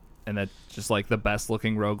 And that's just like the best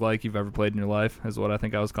looking roguelike you've ever played in your life is what I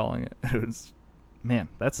think I was calling it. It was, man,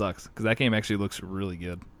 that sucks because that game actually looks really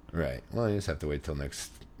good. Right. Well, you just have to wait till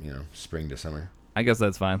next, spring to summer. I guess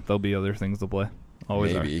that's fine. There'll be other things to play.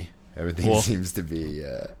 Always Maybe. Everything seems to be...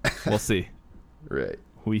 We'll see. Right.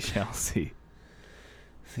 We shall see.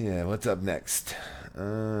 Yeah, what's up next? We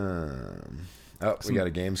got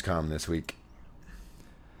a Gamescom this week.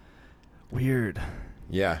 Weird.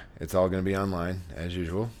 Yeah, it's all going to be online, as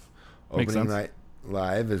usual. Makes Opening sense. night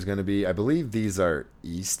live is going to be... I believe these are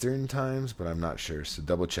Eastern times, but I'm not sure. So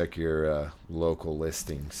double check your local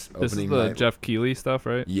listings. This is the Jeff Keighley stuff,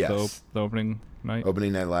 right? Yes. The opening night?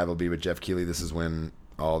 Opening night live will be with Jeff Keighley. This is when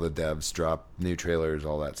all the devs drop new trailers,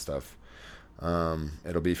 all that stuff.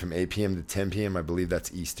 It'll be from 8 p.m. to 10 p.m. I believe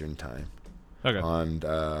that's Eastern time. Okay. On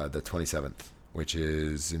the 27th, which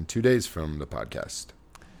is in 2 days from the podcast.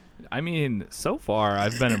 I mean, so far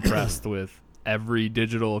I've been impressed with every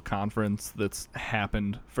digital conference that's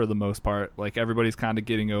happened for the most part. Like, everybody's kind of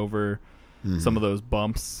getting over some of those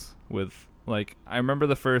bumps with, like, I remember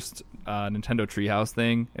the first Nintendo Treehouse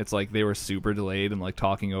thing. It's like they were super delayed and like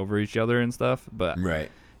talking over each other and stuff, but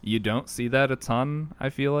you don't see that a ton, I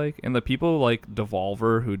feel like. And the people like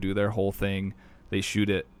Devolver who do their whole thing, they shoot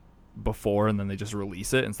it before and then they just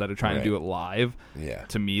release it instead of trying to do it live. Yeah.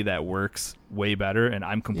 To me, that works way better, and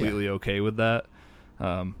I'm completely okay with that.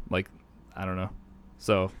 Like, I don't know.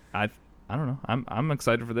 So I don't know. I'm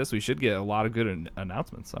excited for this. We should get a lot of good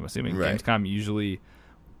announcements. I'm assuming Gamescom usually.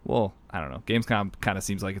 Well, I don't know. Gamescom kind of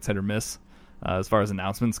seems like it's hit or miss as far as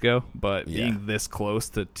announcements go. But being this close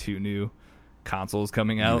to 2 new consoles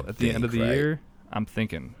coming out at the end of the year, I'm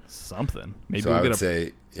thinking something. Maybe so I would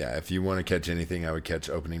say, if you want to catch anything, I would catch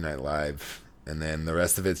opening night live, and then the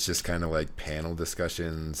rest of it's just kind of like panel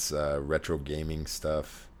discussions, retro gaming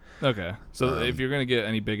stuff. Okay, so if you're gonna get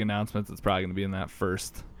any big announcements, it's probably gonna be in that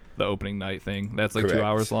the opening night thing. That's like 2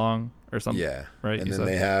 hours long or something. Yeah, right. And then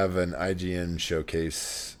they have an IGN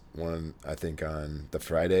showcase one, I think, on the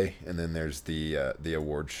Friday, and then there's the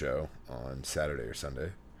award show on Saturday or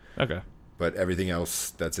Sunday. Okay. But everything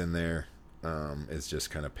else that's in there is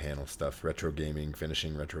just kind of panel stuff, retro gaming,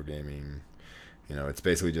 finishing retro gaming. It's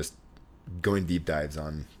basically just going deep dives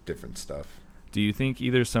on different stuff. Do you think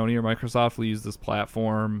either Sony or Microsoft will use this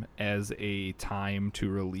platform as a time to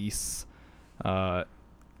release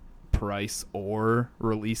price or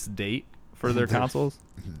release date for their consoles?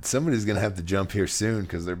 Somebody's going to have to jump here soon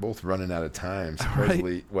because they're both running out of time.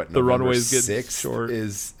 Supposedly, right. What, the November runways get 6th short.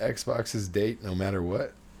 Is Xbox's date no matter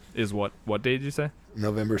what? Is what date did you say?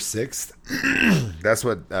 November 6th.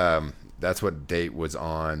 That's what date was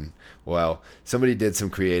on. Well, somebody did some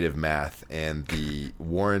creative math, and the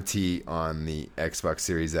warranty on the Xbox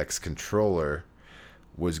Series X controller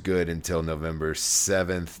was good until November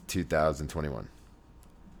 7th, 2021.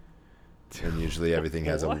 And usually everything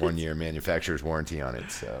has a 1-year manufacturer's warranty on it,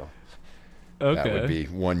 so that would be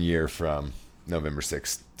 1 year from November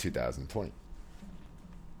 6th, 2020.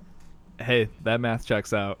 Hey, that math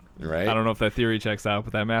checks out. Right? I don't know if that theory checks out,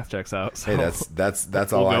 but that math checks out. So hey,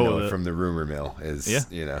 that's all I know from the rumor mill is,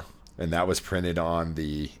 and that was printed on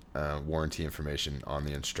the warranty information on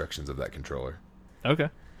the instructions of that controller. Okay,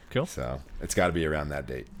 cool. So it's got to be around that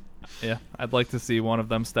date. Yeah, I'd like to see one of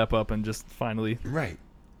them step up and just finally. Right.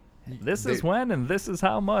 This is when and this is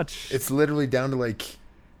how much. It's literally down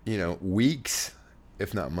to weeks,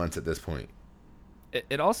 if not months at this point.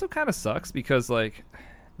 It also kind of sucks because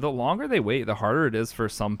the longer they wait, the harder it is for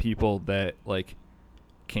some people that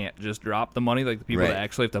can't just drop the money, the people that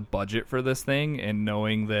actually have to budget for this thing, and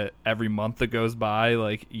knowing that every month that goes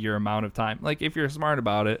by, your amount of time, if you're smart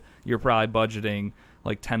about it, you're probably budgeting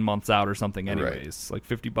 10 months out or something anyways,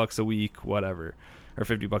 $50 a week, whatever, or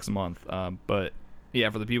 $50 a month. But yeah,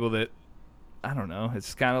 for the people that, I don't know,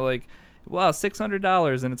 it's kind of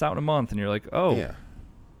 $600 and it's out in a month, and you're like, oh, yeah.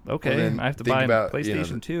 Okay, I have to buy a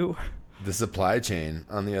PlayStation 2. The supply chain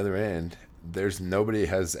on the other end, nobody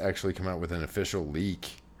has actually come out with an official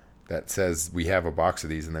leak that says we have a box of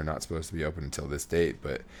these and they're not supposed to be open until this date,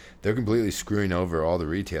 but they're completely screwing over all the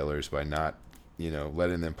retailers by not,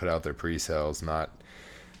 letting them put out their pre-sales, not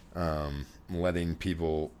letting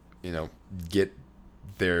people, get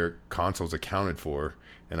their consoles accounted for.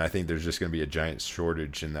 And I think there's just going to be a giant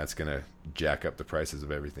shortage, and that's going to jack up the prices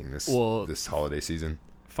of everything this holiday season.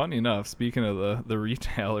 Funny enough, speaking of the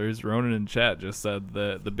retailers, Ronan in chat just said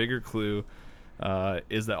that the bigger clue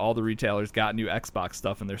is that all the retailers got new Xbox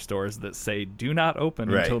stuff in their stores that say do not open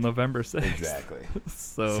until November 6th. Exactly.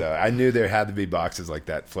 So I knew there had to be boxes like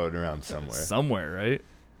that floating around somewhere. Somewhere, right?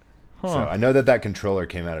 Huh. So I know that controller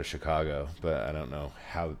came out of Chicago, but I don't know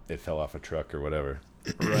how it fell off a truck or whatever.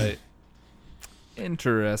 Right.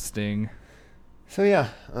 Interesting. So yeah,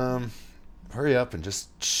 hurry up and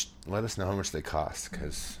just let us know how much they cost,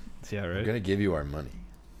 because we're going to give you our money.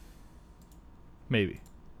 Maybe.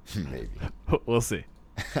 Maybe. We'll see.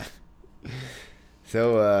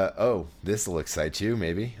 So, this will excite you,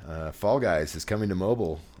 maybe. Fall Guys is coming to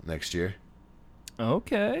mobile next year.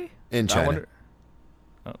 Okay. In China.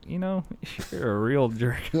 You're a real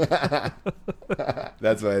jerk.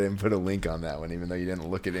 That's why I didn't put a link on that one, even though you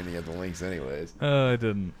didn't look at any of the links anyways. I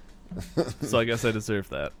didn't. So I guess I deserve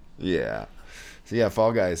that. Yeah. So yeah,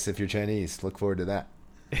 Fall Guys, if you're Chinese, look forward to that.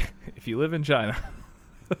 If you live in China.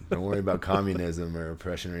 Don't worry about communism or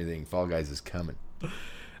oppression or anything. Fall Guys is coming.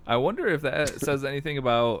 I wonder if that says anything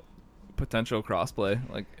about potential crossplay.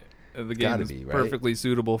 The game is perfectly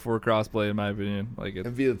suitable for crossplay, in my opinion.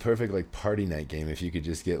 It'd be the perfect party night game if you could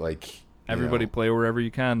just get everybody play wherever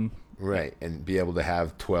you can. Right, and be able to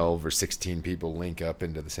have 12 or 16 people link up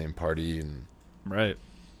into the same party, and right,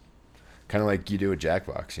 kind of like you do with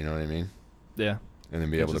Jackbox. You know what I mean? Yeah. And then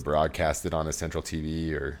be able to broadcast it on a central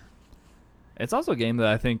TV or. It's also a game that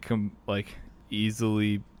I think can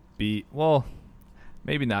easily be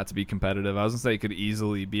maybe not to be competitive. I was gonna say it could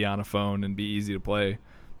easily be on a phone and be easy to play.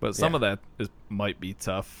 But some of that might be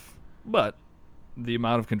tough. But the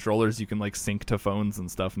amount of controllers you can sync to phones and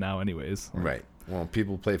stuff now anyways. Right. Well,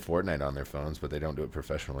 people play Fortnite on their phones, but they don't do it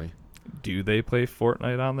professionally. Do they play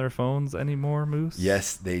Fortnite on their phones anymore, Moose?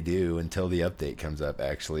 Yes, they do, until the update comes up,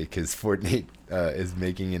 actually, because Fortnite is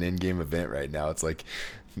making an in-game event right now. It's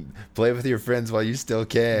play with your friends while you still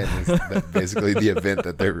can. It's basically the event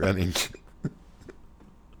that they're running.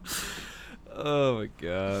 Oh, my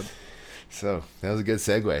God. So that was a good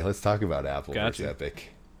segue. Let's talk about Apple versus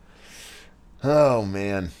Epic. Oh,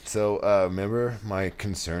 man. So remember my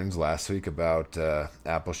concerns last week about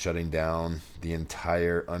Apple shutting down the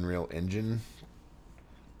entire Unreal Engine?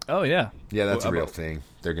 Oh, yeah. Yeah, that's a real thing.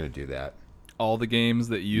 They're going to do that. All the games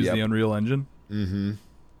that use the Unreal Engine? Mm-hmm.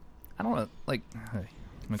 I don't know. Okay.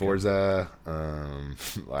 Forza,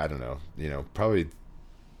 I don't know. Probably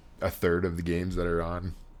a third of the games that are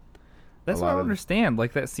on. That's what I don't understand.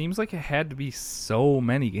 That seems like it had to be so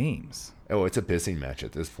many games. Oh, it's a pissing match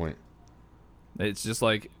at this point. It's just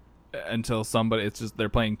Until somebody, it's just they're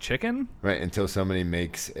playing chicken? Right, until somebody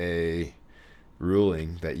makes a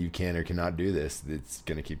ruling that you can or cannot do this, it's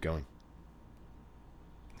going to keep going.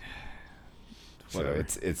 Whatever.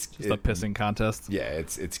 So it's a pissing contest. Yeah,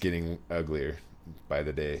 it's getting uglier by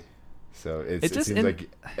the day. So it seems like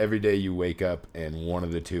every day you wake up and one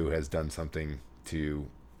of the two has done something to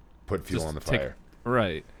put fuel on the fire.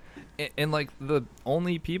 Right. And like the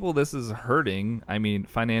only people this is hurting, I mean,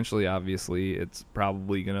 financially, obviously, it's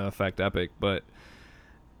probably going to affect Epic, but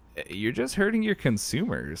you're just hurting your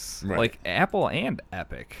consumers, right. Like Apple and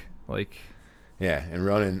Epic. Like, yeah, and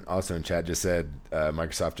Ronan also in chat just said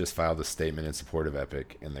Microsoft just filed a statement in support of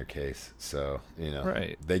Epic in their case. So,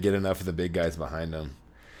 right. They get enough of the big guys behind them.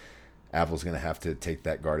 Apple's going to have to take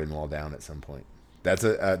that garden wall down at some point. That's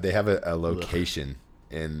they have a location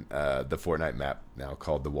in the Fortnite map now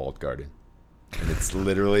called the Walled Garden. And it's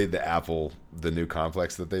literally the new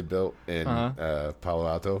complex that they built in Palo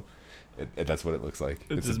Alto. That's what it looks like.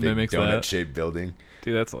 It it's just a big mimics donut-shaped building.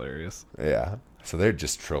 Dude, that's hilarious. Yeah. So they're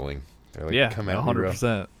just trolling. They're like, come out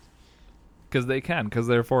 100%. Because they can, because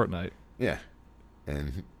they're Fortnite. Yeah.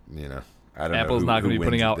 And, I don't know. Apple's not going to be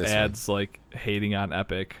putting out ads one. like hating on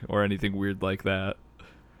Epic or anything weird like that.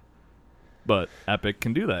 But Epic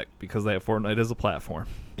can do that because they have Fortnite as a platform.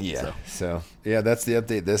 Yeah. So that's the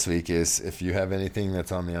update this week is if you have anything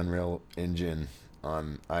that's on the Unreal Engine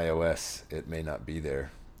on iOS, it may not be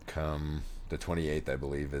there come the 28th, I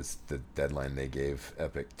believe, is the deadline they gave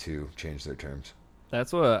Epic to change their terms.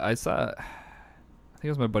 That's what I saw. I think it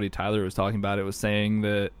was my buddy Tyler was talking about it. Was saying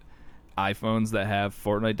that iPhones that have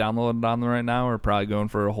Fortnite downloaded on them right now are probably going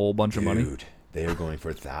for a whole bunch of money. Dude, they are going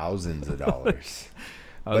for thousands of dollars.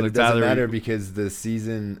 But it doesn't matter because the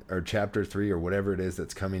season or chapter 3 or whatever it is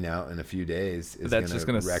that's coming out in a few days is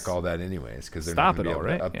going to wreck all that anyways because they're not going to be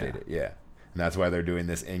able to update it. Yeah. And that's why they're doing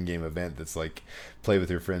this in-game event that's like play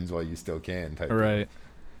with your friends while you still can type right.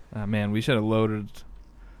 Man, we should have loaded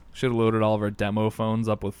all of our demo phones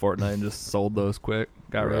up with Fortnite and just sold those quick.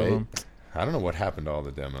 Got rid of them. I don't know what happened to all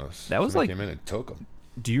the demos. That was Somebody came in and took them.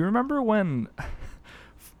 Do you remember when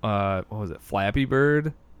what was it? Flappy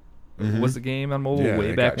Bird was the game on mobile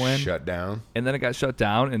way back when? Shut down. And then it got shut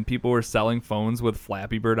down, and people were selling phones with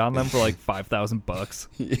Flappy Bird on them for like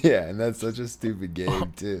 $5,000. Yeah, and that's such a stupid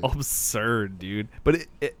game too. Absurd, dude. But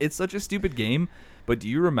it's such a stupid game. But do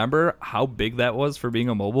you remember how big that was for being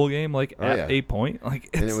a mobile game? Like a point, like,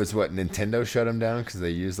 and it was what Nintendo shut them down because they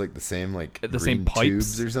used like the same same pipes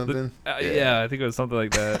tubes or something. Yeah, I think it was something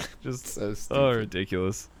like that. Just so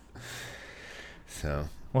ridiculous. So.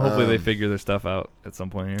 Well, hopefully they figure their stuff out at some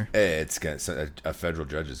point here. Hey, a federal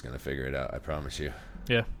judge is going to figure it out. I promise you.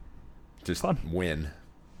 Yeah. Just win.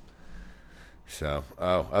 So,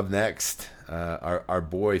 up next, our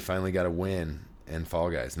boy finally got a win in Fall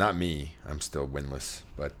Guys. Not me. I'm still winless.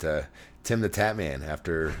 But Tim the Tatman,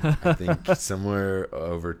 after, I think, somewhere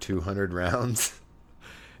over 200 rounds.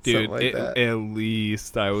 Dude, like at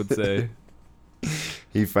least, I would say.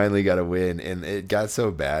 He finally got a win. And it got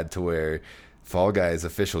so bad to where Fall Guys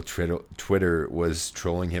official Twitter was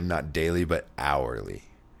trolling him not daily but hourly.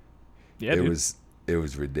 Yeah, it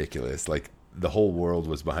was ridiculous. Like the whole world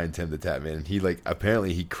was behind Tim the Tatman. He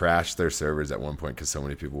apparently he crashed their servers at one point because so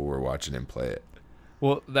many people were watching him play it.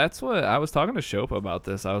 Well, that's what I was talking to Shopa about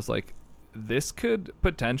this. I was like, this could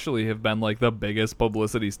potentially have been like the biggest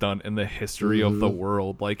publicity stunt in the history of the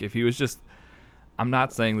world. Like if he was just. I'm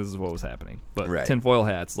not saying this is what was happening, but tinfoil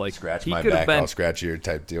hats. Like scratch my back, I'll scratch your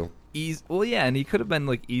type deal. Well, yeah, and he could have been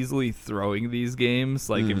like easily throwing these games,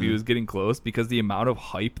 like if he was getting close, because the amount of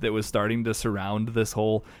hype that was starting to surround this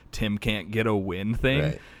whole Tim can't get a win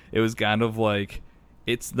thing, it was kind of like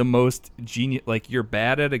it's the most genius. Like you're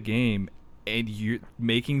bad at a game and you're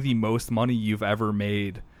making the most money you've ever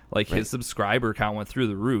made. Like his subscriber count went through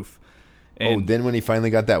the roof. And then when he finally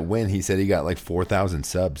got that win, he said he got like 4,000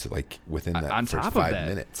 subs like within that on first top 5 of that.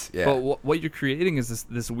 minutes. Yeah. But what you're creating is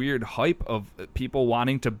this weird hype of people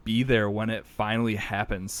wanting to be there when it finally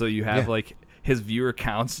happens. So you have like his viewer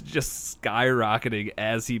counts just skyrocketing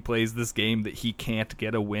as he plays this game that he can't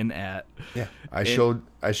get a win at. Yeah. I showed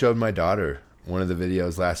my daughter one of the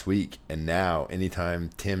videos last week, and now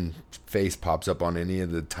anytime Tim's face pops up on any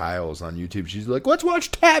of the tiles on YouTube, she's like, "Let's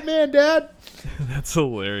watch Tatman, Dad." That's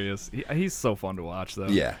hilarious. He's so fun to watch, though.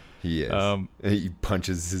 Yeah, he is. He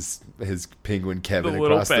punches his penguin Kevin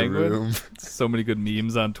across the room. So many good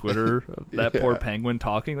memes on Twitter. That poor penguin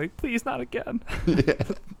talking like, "Please, not again."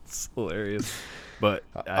 It's hilarious. But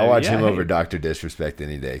I'll watch him over Dr. Disrespect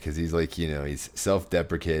any day because he's like, he's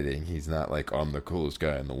self-deprecating. He's not like, I'm the coolest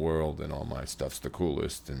guy in the world and all my stuff's the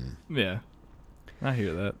coolest. And yeah, I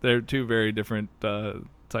hear that. They're two very different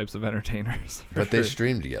types of entertainers. But they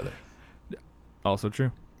stream together. Also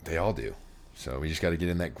true. They all do. So we just got to get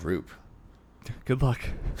in that group. Good luck.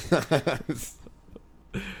 So,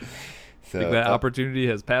 I think that opportunity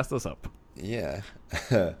has passed us up. Yeah.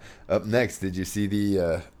 Up next, did you see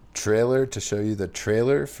the trailer to show you the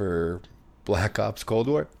trailer for Black Ops Cold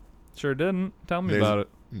War? Sure didn't. Tell me about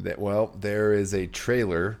it. Well, there is a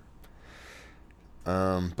trailer,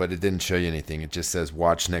 but it didn't show you anything. It just says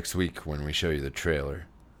watch next week when we show you the trailer.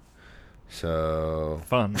 So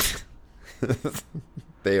fun.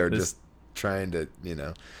 They are just trying to,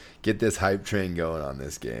 get this hype train going on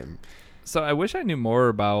this game. So I wish I knew more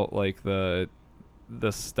about like the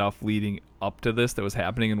stuff leading up to this that was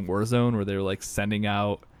happening in Warzone, where they were like sending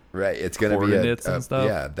out it's going to be and stuff.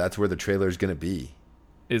 Yeah, that's where the trailer is going to be.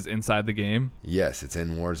 Is inside the game? Yes, it's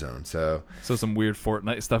in Warzone. So some weird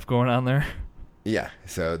Fortnite stuff going on there. Yeah,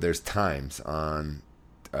 so there's times on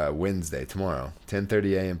Wednesday, tomorrow,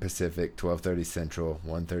 10:30 a.m. Pacific, 12:30 Central,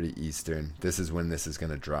 1:30 Eastern. This is when this is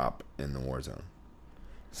going to drop in the Warzone.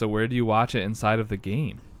 So where do you watch it inside of the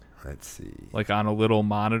game? Let's see. Like on a little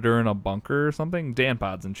monitor in a bunker or something? Dan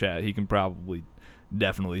Pod's in chat. He can probably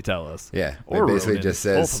definitely tell us. Yeah, or it basically Ronan, just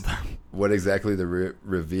says what exactly the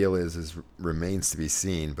reveal is remains to be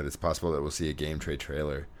seen, but it's possible that we'll see a gameplay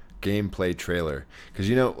trailer. Because,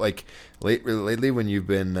 like lately when you've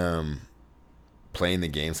been playing the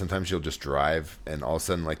game, sometimes you'll just drive and all of a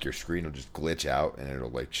sudden like your screen will just glitch out and it'll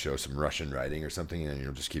like show some Russian writing or something, and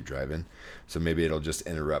you'll just keep driving. So maybe it'll just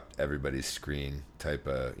interrupt everybody's screen type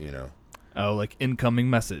of, Oh, like incoming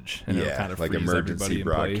message. And it'll kind of like emergency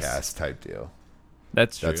broadcast type deal.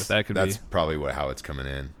 That's true. That's probably how it's coming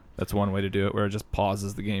in. That's one way to do it, where it just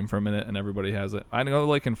pauses the game for a minute and everybody has it. I know,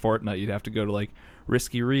 like in Fortnite, you'd have to go to like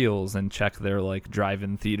Risky Reels and check their like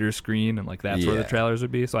drive-in theater screen, and like that's where the trailers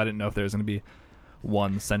would be. So I didn't know if there was going to be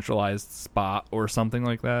one centralized spot or something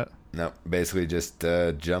like that. No, basically just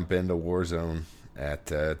jump into Warzone at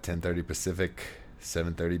 10:30 Pacific,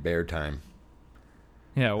 7:30 Bear time.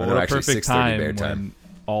 Yeah, well, a perfect time when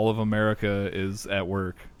all of America is at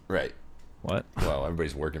work. Right. What? Well,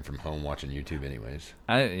 everybody's working from home watching YouTube anyways.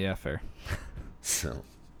 Yeah, fair. So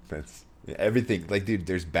that's everything. Like, dude,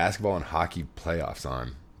 there's basketball and hockey playoffs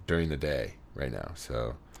on during the day right now.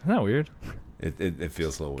 So isn't that weird? It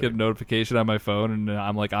feels a little weird. Get a notification on my phone, and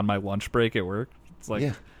I'm like on my lunch break at work. It's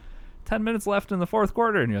like 10 minutes left in the fourth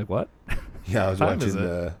quarter, and you're like, what? Yeah, I was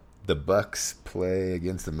watching the Bucks play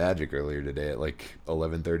against the Magic earlier today at like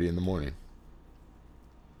 11:30 in the morning.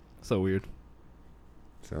 So weird.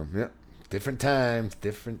 So yeah. Different times.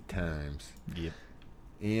 Yep.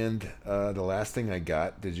 And the last thing I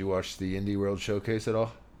got, did you watch the Indie World Showcase at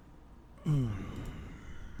all? No.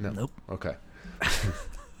 Nope. Okay.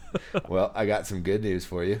 Well, I got some good news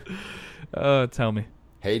for you. Tell me.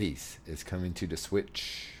 Hades is coming to the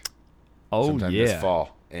Switch. Sometime this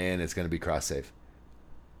fall, and it's going to be cross-save.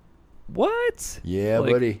 What? Yeah,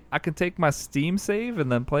 buddy. I can take my Steam save and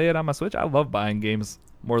then play it on my Switch. I love buying games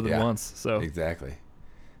more than once. So exactly.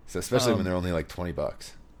 So especially when they're only like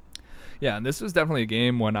 $20. Yeah, and this was definitely a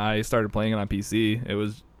game when I started playing it on PC. It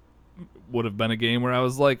would have been a game where I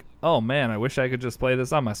was like, oh man, I wish I could just play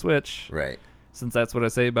this on my Switch. Right. Since that's what I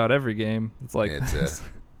say about every game. It's like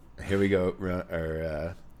here we go,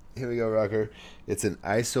 Rocker. It's an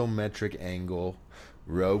isometric angle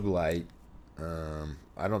roguelite.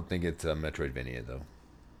 I don't think it's a Metroidvania though.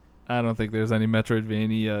 I don't think there's any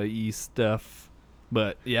Metroidvania-y stuff.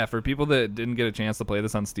 But yeah, for people that didn't get a chance to play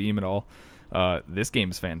this on Steam at all, this game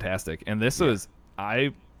is fantastic. And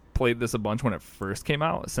I played this a bunch when it first came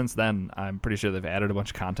out. Since then, I'm pretty sure they've added a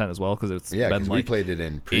bunch of content as well, because it's been like we played it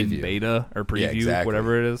in preview, in beta or preview,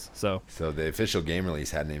 whatever it is. So the official game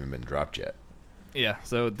release hadn't even been dropped yet. Yeah,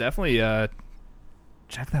 so definitely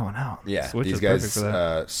check that one out. Yeah, Switch these guys,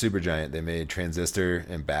 Supergiant, they made Transistor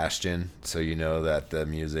and Bastion, so you know that the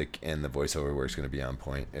music and the voiceover work's going to be on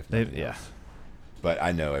point. If nothing else. But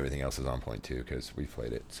I know everything else is on point too, because we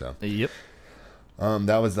played it. So yep.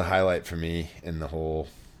 That was the highlight for me in the whole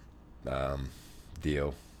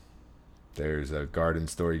deal. There's a garden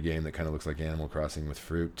story game that kind of looks like Animal Crossing with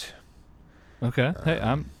fruit. Okay. Hey,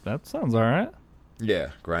 that sounds all right.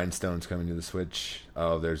 Yeah, Grindstone's coming to the Switch.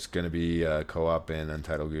 Oh, there's going to be co-op in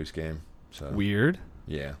Untitled Goose Game. So weird.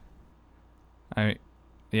 Yeah. I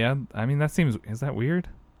mean, that seems... Is that weird?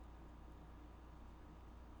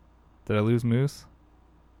 Did I lose Moose?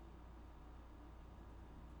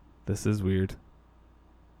 This is weird.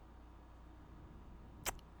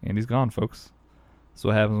 And he's gone, folks. That's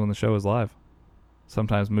what happens when the show is live.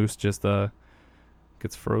 Sometimes Moose just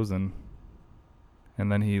gets frozen,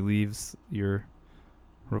 and then he leaves your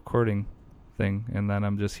recording thing, and then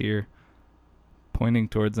I'm just here pointing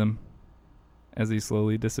towards him as he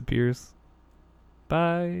slowly disappears.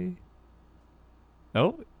 Bye.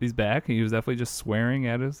 Oh, he's back. He was definitely just swearing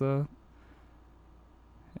at his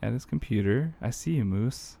computer. I see you,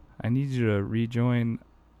 Moose. I need you to rejoin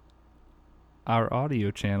our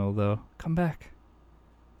audio channel, though. Come back.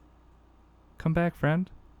 Come back,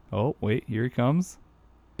 friend. Oh, wait, here he comes.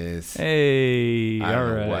 Hey, I don't all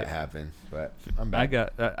know right. what happened, but I'm back. I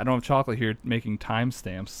don't have chocolate here making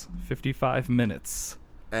timestamps. 55 minutes.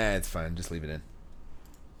 It's fine. Just leave it in.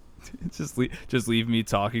 just leave me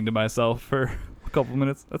talking to myself for a couple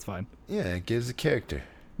minutes. That's fine. Yeah, it gives a character.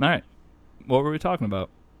 All right. What were we talking about?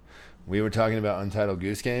 We were talking about Untitled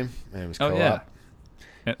Goose Game, and it was co-op.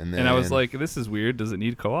 Yeah. And I was like, this is weird. Does it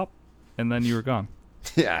need co-op? And then you were gone.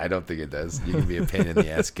 Yeah, I don't think it does. You can be a pain in the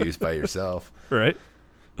ass goose by yourself. Right.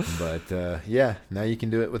 But, yeah, now you can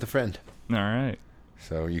do it with a friend. All right.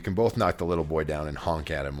 So you can both knock the little boy down and honk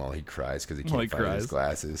at him while he cries because he can't find his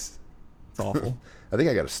glasses. It's awful. I think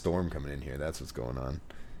I got a storm coming in here. That's what's going on.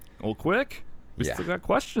 Well, quick. We still got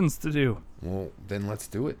questions to do. Well, then let's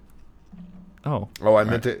do it. Oh, I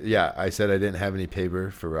meant to. Yeah, I said I didn't have any paper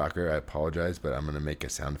for Rocker. I apologize, but I'm going to make a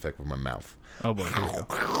sound effect with my mouth. Oh, boy. Here we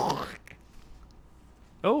go.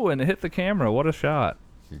 Oh, and it hit the camera. What a shot.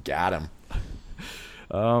 Got him.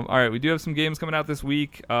 All right, we do have some games coming out this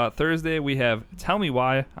week. Thursday, we have Tell Me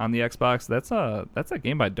Why on the Xbox. That's a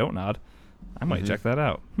game by Don't Nod. I might check that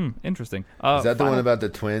out. Interesting. Is that the one about the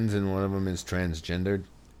twins and one of them is transgendered?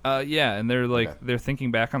 Yeah, and they're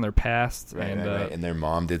thinking back on their past, right, and right. And their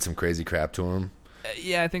mom did some crazy crap to them.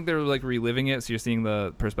 Yeah, I think they're like reliving it, so you're seeing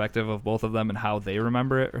the perspective of both of them and how they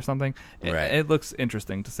remember it or something. Right. It looks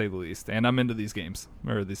interesting to say the least, and I'm into these games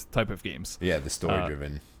or this type of games. Yeah, the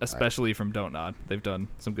story-driven, especially from Don't Nod. They've done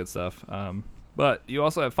some good stuff. But you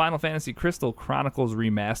also have Final Fantasy Crystal Chronicles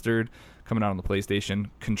Remastered coming out on the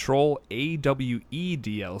PlayStation. Control AWE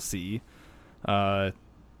DLC.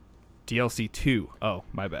 DLC 2. Oh,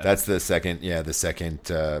 my bad. That's the second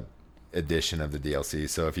edition of the DLC.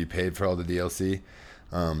 So if you paid for all the DLC,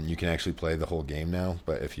 you can actually play the whole game now.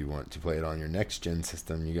 But if you want to play it on your next-gen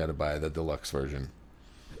system, you got to buy the deluxe version.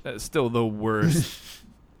 Still the worst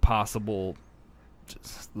possible.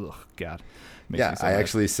 God. Yeah, I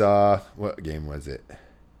actually saw, what game was it?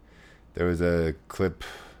 There was a clip,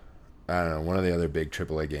 I don't know, one of the other big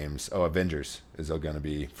AAA games. Oh, Avengers is going to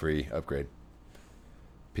be free upgrade.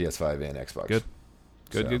 PS5 and Xbox. Good.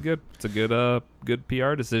 It's a good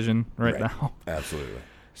PR decision right now. Absolutely.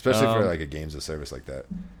 Especially for like a games of service like that.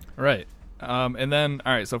 Right. And then,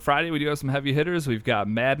 all right, so Friday we do have some heavy hitters. We've got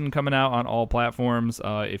Madden coming out on all platforms.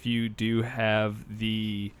 If you do have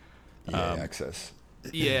the EA Access.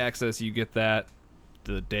 EA Access, you get that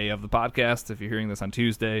the day of the podcast. If you're hearing this on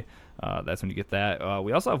Tuesday, that's when you get that.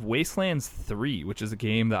 We also have Wastelands 3, which is a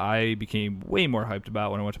game that I became way more hyped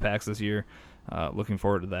about when I went to PAX this year. Looking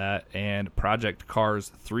forward to that. And Project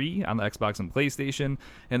Cars 3 on the Xbox and PlayStation.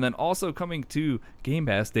 And then also coming to Game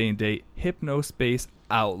Pass day and date, Hypnospace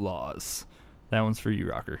Outlaws. That one's for you,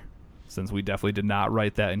 Rocker, since we definitely did not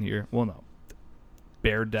write that in here. Well, no.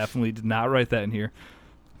 Bear definitely did not write that in here.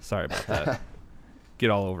 Sorry about that. Get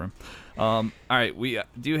all over him. All right, we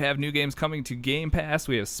do have new games coming to Game Pass.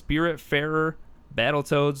 We have Spiritfarer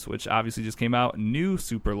Battletoads, which obviously just came out. New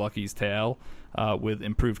Super Lucky's Tale with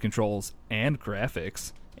improved controls and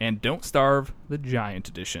graphics. And Don't Starve, the Giant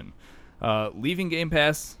Edition. Leaving Game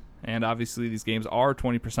Pass, and obviously these games are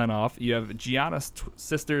 20% off. You have Gianna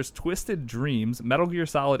Sisters Twisted Dreams, Metal Gear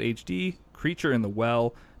Solid HD, Creature in the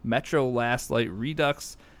Well, Metro Last Light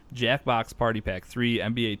Redux, Jackbox Party Pack 3,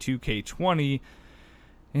 NBA 2K20,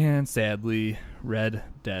 and sadly, Red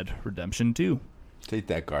Dead Redemption 2. Take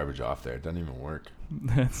that garbage off there. It doesn't even work.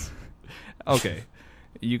 That's okay.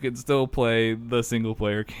 You could still play the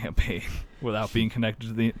single-player campaign without being connected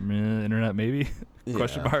to the internet, maybe? Yeah,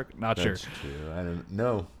 Question mark? Not sure. That's true.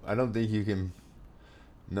 I don't think you can.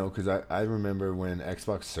 No, because I remember when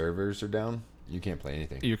Xbox servers are down, you can't play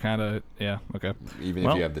anything. You're kind of, yeah, okay. Even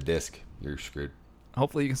if you have the disc, you're screwed.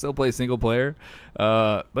 Hopefully you can still play single player.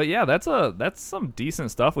 But yeah, that's some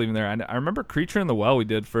decent stuff leaving there. I remember Creature in the Well we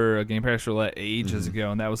did for a Game Pass Roulette ages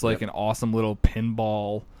ago, and that was like an awesome little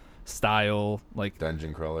pinball style, like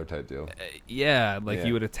dungeon crawler type deal.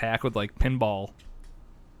 You would attack with like pinball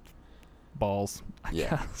balls. I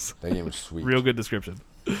guess. That game was sweet. Real good description.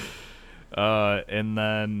 And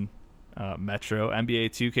then Metro,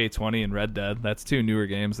 NBA 2K20, and Red Dead. That's two newer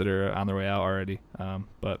games that are on their way out already.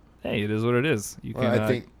 But hey, it is what it is. I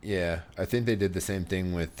think they did the same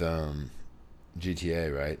thing with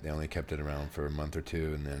GTA, right? They only kept it around for a month or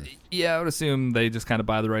two, and then I would assume they just kind of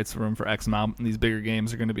buy the rights for them for X amount. And these bigger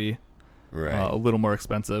games are going to be a little more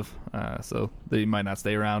expensive, so they might not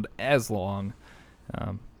stay around as long.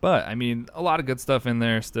 But I mean, a lot of good stuff in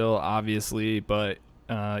there still, obviously. But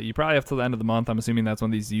you probably have till the end of the month. I'm assuming that's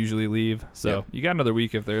when these usually leave. So you got another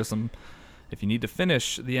week if there's some. If you need to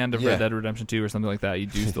finish the end of Red Dead Redemption 2 or something like that, you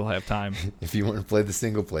do still have time. If you want to play the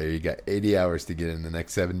single player, you got 80 hours to get in the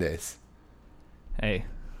next 7 days. Hey,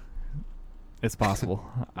 it's possible.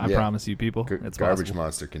 I promise you, people. It's Garbage possible.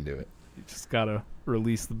 Monster can do it. You just got to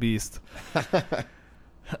release the beast.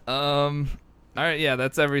 All right, yeah,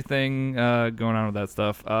 that's everything going on with that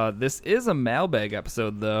stuff. This is a mailbag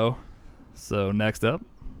episode, though. So next up,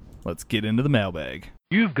 let's get into the mailbag.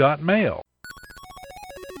 You've got mail.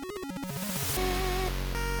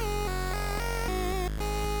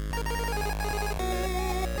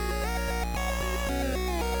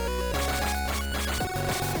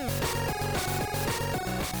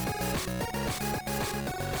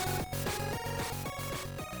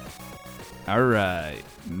 All right,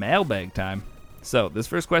 mailbag time. So this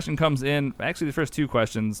first question comes in. Actually, the first two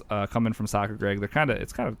questions come in from Soccer Greg.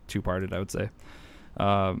 It's kind of two-parted, I would say.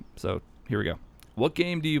 So here we go. What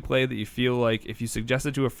game do you play that you feel like if you suggest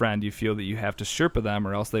it to a friend, you feel that you have to Sherpa them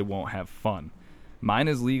or else they won't have fun? Mine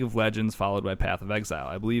is League of Legends, followed by Path of Exile.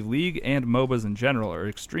 I believe League and MOBAs in general are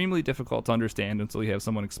extremely difficult to understand until you have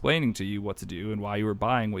someone explaining to you what to do and why you were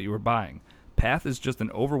buying what you were buying. Path is just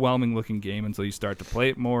an overwhelming-looking game until you start to play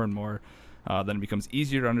it more and more. Then it becomes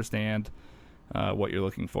easier to understand what you're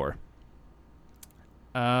looking for.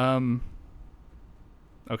 Okay,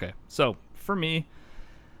 so for me,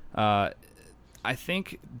 I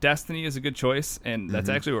think Destiny is a good choice, and that's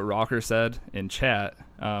actually what Rocker said in chat.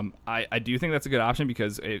 I do think that's a good option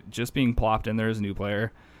because just being plopped in there as a new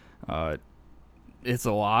player, it's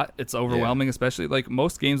a lot. It's overwhelming, especially like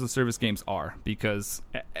most games with service games are, because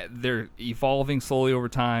they're evolving slowly over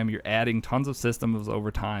time. You're adding tons of systems over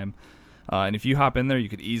time. And if you hop in there, you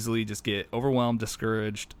could easily just get overwhelmed,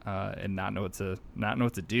 discouraged, and not know what to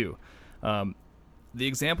do. The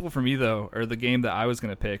example for me, though, or the game that I was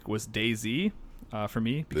going to pick was DayZ for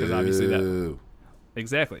me, because obviously that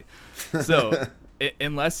exactly. So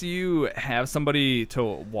unless you have somebody to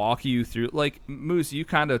walk you through, like Moose, you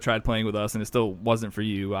kind of tried playing with us, and it still wasn't for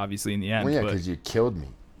you, obviously in the end. Well, yeah, because you killed me.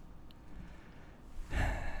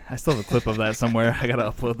 I still have a clip of that somewhere. I gotta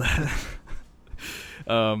upload that.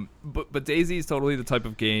 But DayZ is totally the type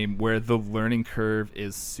of game where the learning curve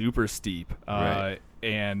is super steep. Right.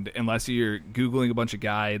 And unless you're Googling a bunch of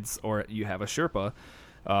guides or you have a Sherpa,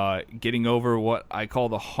 getting over what I call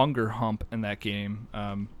the hunger hump in that game,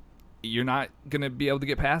 you're not going to be able to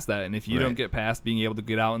get past that. And if you don't get past being able to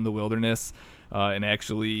get out in the wilderness and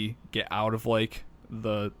actually get out of like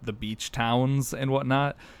the beach towns and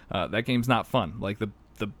whatnot, that game's not fun. Like the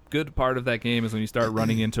good part of that game is when you start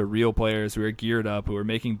running into real players who are geared up, who are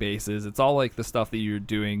making bases. It's all like the stuff that you're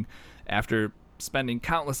doing after spending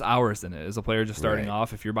countless hours in it. As a player just starting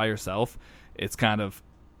off, if you're by yourself, it's kind of,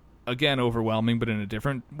 again, overwhelming, but in a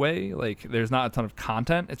different way. Like, there's not a ton of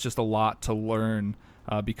content. It's just a lot to learn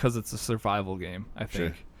because it's a survival game, I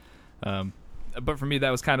think. Sure. But for me,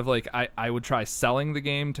 that was kind of like, I would try selling the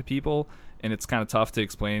game to people, and it's kind of tough to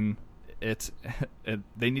explain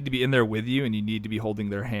they need to be in there with you, and you need to be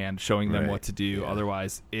holding their hand, showing them what to do.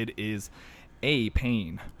 Otherwise, it is a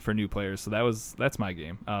pain for new players. So that's my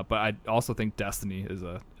game. But I also think Destiny is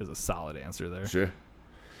a solid answer there. Sure.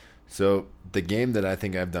 So the game that I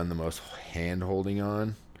think I've done the most hand holding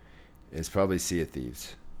on is probably Sea of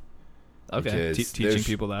Thieves. Okay, teaching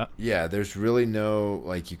people that. Yeah, there's really no,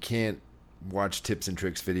 like, you can't watch tips and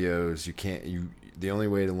tricks videos. The only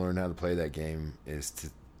way to learn how to play that game is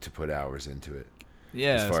to put hours into it.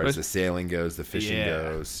 Yeah, as far as the sailing goes, the fishing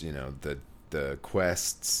goes, the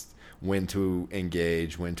quests, when to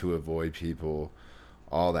engage, when to avoid people,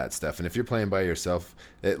 all that stuff. And if you're playing by yourself,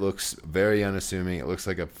 it looks very unassuming. It looks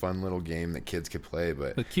like a fun little game that kids could play,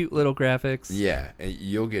 but the cute little graphics. Yeah, and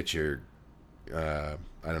you'll get your I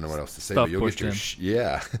don't know what else to say, stuff but you'll get your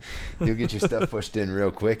you'll get your stuff pushed in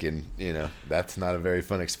real quick, and that's not a very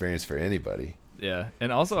fun experience for anybody. Yeah,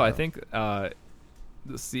 and also I think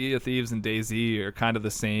the Sea of Thieves and DayZ are kind of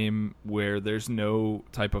the same, where there's no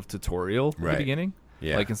type of tutorial in the beginning.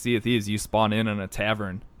 Yeah. Like in Sea of Thieves, you spawn in a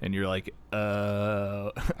tavern, and you're like,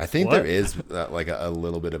 I think there is like a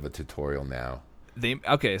little bit of a tutorial now. I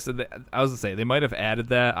was gonna say they might have added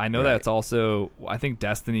that. I know that's also. I think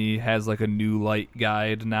Destiny has like a new light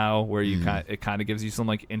guide now, where you it kind of gives you some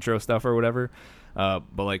like intro stuff or whatever. But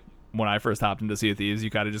like when I first hopped into Sea of Thieves, you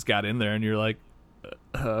kind of just got in there, and you're like,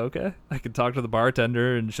 okay, I can talk to the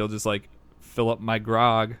bartender, and she'll just like fill up my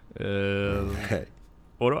grog. Okay.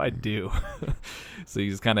 what do I do? So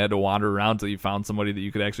you just kind of had to wander around until you found somebody that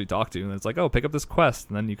you could actually talk to. And it's like, oh, pick up this quest.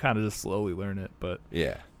 And then you kind of just slowly learn it. But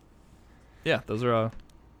yeah, those are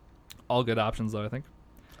all good options, though, I think.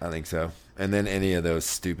 I think so. And then any of those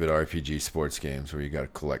stupid RPG sports games where you got to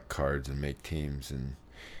collect cards and make teams, and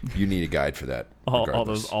you need a guide for that. all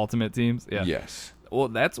those ultimate teams? Yeah. Yes. Well,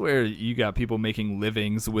 that's where you got people making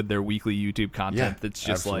livings with their weekly YouTube content that's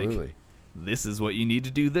just absolutely. Like, this is what you need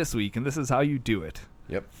to do this week, and this is how you do it.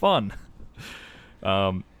 Yep. Fun.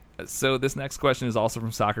 So this next question is also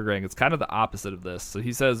from Soccer Greg. It's kind of the opposite of this. So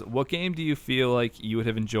he says, what game do you feel like you would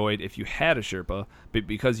have enjoyed if you had a Sherpa, but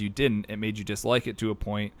because you didn't, it made you dislike it to a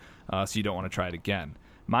point, so you don't want to try it again?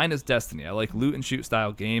 Mine is Destiny. I like loot and shoot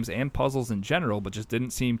style games and puzzles in general, but just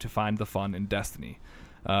didn't seem to find the fun in Destiny.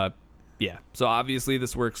 Yeah, so obviously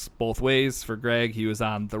this works both ways for Greg. He was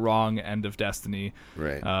on the wrong end of Destiny,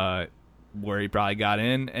 right? Where he probably got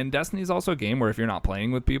in. And Destiny is also a game where if you're not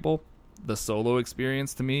playing with people, the solo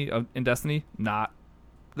experience to me in Destiny, not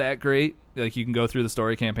that great. Like, you can go through the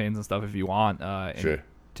story campaigns and stuff if you want, and sure.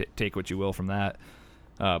 Take what you will from that.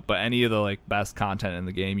 But any of the like best content in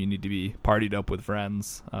the game, you need to be partied up with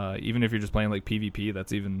friends. Even if you're just playing like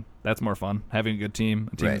PvP, that's more fun. Having a good team,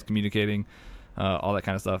 a team that's communicating, all that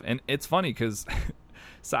kind of stuff. And it's funny because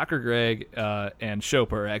Soccer Greg and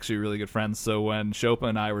Shopa are actually really good friends. So when Shopa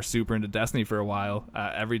and I were super into Destiny for a while,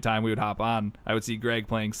 every time we would hop on, I would see Greg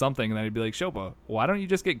playing something, and then I'd be like, Shopa, why don't you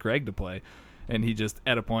just get Greg to play? And he just,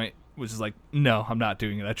 at a point, was just like, no, I'm not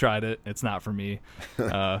doing it. I tried it. It's not for me.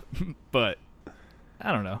 But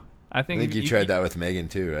I don't know. I think you tried that with Megan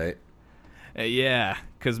too, right? Yeah,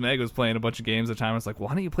 because Meg was playing a bunch of games at a time. I was like,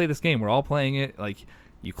 why don't you play this game? We're all playing it. Like,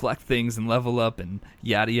 you collect things and level up and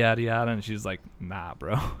yada, yada, yada. And she's like, nah,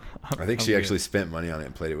 bro. I think she actually spent money on it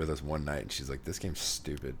and played it with us one night. And she's like, this game's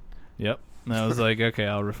stupid. Yep. And I was like, okay,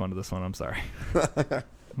 I'll refund this one. I'm sorry.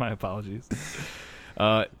 My apologies.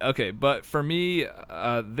 Okay, but for me,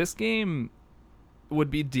 this game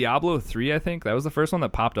would be Diablo 3, I think. That was the first one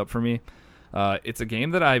that popped up for me. It's a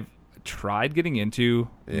game that I've tried getting into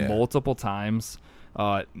multiple times.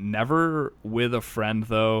 Never with a friend,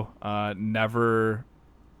 though. Never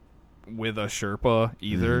with a Sherpa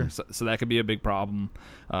either. So that could be a big problem.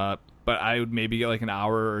 But I would maybe get like an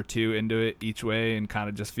hour or two into it each way and kind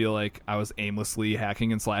of just feel like I was aimlessly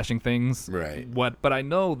hacking and slashing things. Right. But I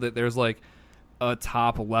know that there's like a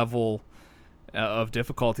top level of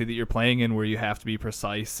difficulty that you're playing in where you have to be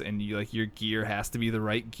precise and you like your gear has to be the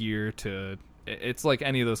right gear to. It's like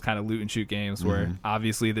any of those kind of loot and shoot games where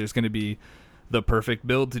obviously there's going to be the perfect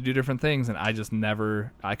build to do different things, and I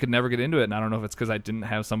could never get into it. And I don't know if it's because I didn't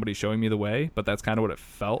have somebody showing me the way, but that's kind of what it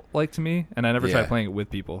felt like to me. And I never tried playing it with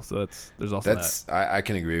people, so there's also that. I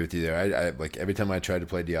can agree with you there. I like every time I tried to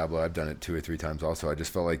play Diablo, I've done it 2 or 3 times. Also, I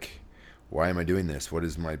just felt like, why am I doing this? What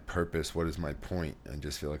is my purpose? What is my point? I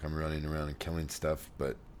just feel like I'm running around and killing stuff,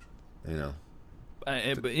 but you know.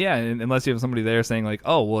 But yeah, unless you have somebody there saying like,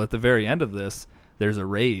 oh, well, at the very end of this, there's a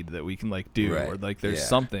raid that we can like do, or like there's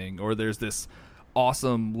something, or there's this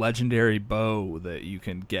awesome legendary bow that you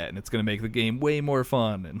can get, and it's going to make the game way more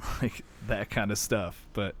fun, and like that kind of stuff.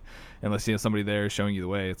 But unless you have somebody there showing you the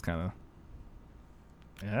way, it's kind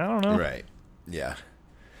of, I don't know. Right. Yeah.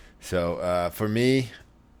 So for me,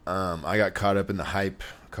 I got caught up in the hype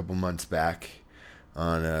a couple months back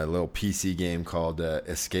on a little PC game called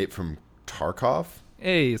Escape from Tarkov.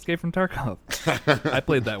 Hey, Escape from Tarkov. I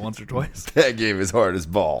played that once or twice. That game is hard as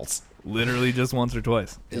balls. Literally just once or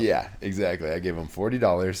twice. Yep. Yeah, exactly. I gave them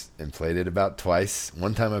 $40 and played it about twice.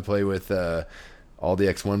 One time I played with all the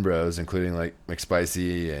X1 bros, including like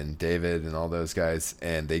McSpicy and David and all those guys,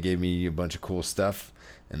 and they gave me a bunch of cool stuff,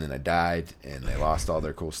 and then I died, and they lost all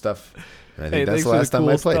their cool stuff. And I think that's the last time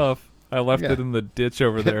I played. Stuff. I left it in the ditch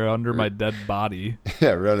over there under my dead body.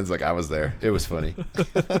 Yeah, Ronan's like, I was there. It was funny.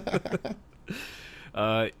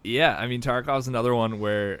 Yeah, I mean, Tarkov's another one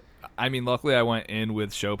where, I mean, luckily I went in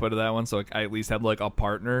with Shopa to that one, so I at least had like a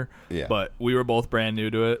partner. Yeah. But we were both brand new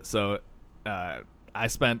to it, so I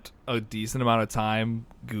spent a decent amount of time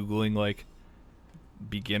Googling like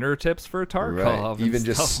beginner tips for Tarkov. Right. Even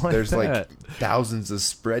just like there's that. like thousands of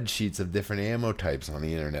spreadsheets of different ammo types on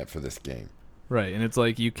the internet for this game. Right, and it's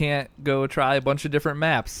like you can't go try a bunch of different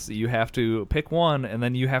maps. You have to pick one, and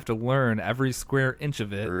then you have to learn every square inch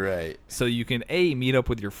of it. Right. So you can, A, meet up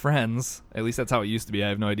with your friends. At least that's how it used to be. I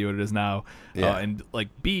have no idea what it is now. Yeah. And, like,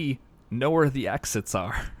 B, know where the exits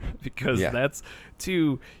are. Because that's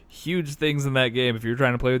 2 huge things in that game. If you're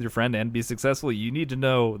trying to play with your friend and be successful, you need to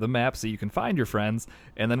know the map so you can find your friends.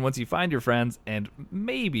 And then once you find your friends, and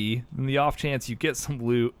maybe, in the off chance you get some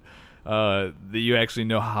loot, that you actually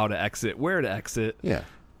know how to exit, where to exit. Yeah.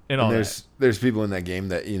 and all there's people in that game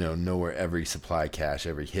that know where every supply cache,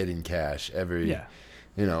 every hidden cache, every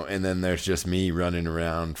and then there's just me running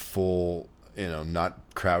around full, not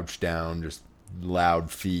crouched down, just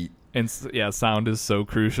loud feet. And sound is so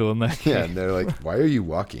crucial in that game. Yeah, and they're like, "Why are you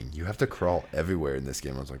walking? You have to crawl everywhere in this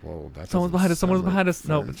game." I was like, "Whoa, that's someone's behind us. Someone's behind us."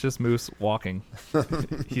 No, it's just Moose walking.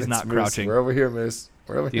 He's not Moose. crouching. We're over here, Moose.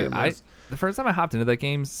 We're over here, Moose. The first time I hopped into that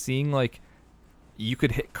game, seeing like you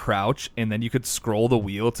could hit crouch and then you could scroll the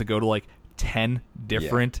wheel to go to like 10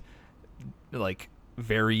 different like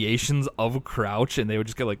variations of crouch, and they would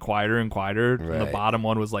just get like quieter and quieter. Right. And the bottom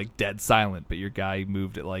one was like dead silent, but your guy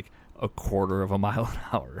moved at like a quarter of a mile an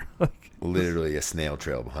hour. Literally a snail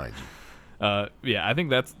trail behind you. I think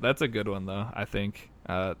that's a good one though. I think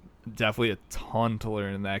definitely a ton to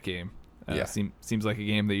learn in that game. Seems like a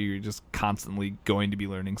game that you're just constantly going to be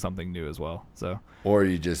learning something new as well. So, or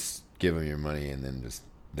you just give them your money and then just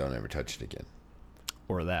don't ever touch it again.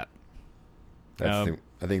 Or that. I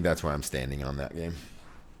think that's why I'm standing on that game.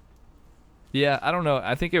 Yeah, I don't know.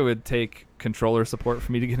 I think it would take controller support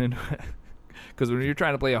for me to get into it. Because when you're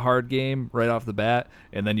trying to play a hard game right off the bat,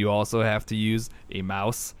 and then you also have to use a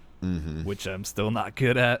mouse, which I'm still not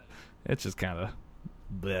good at, it's just kind of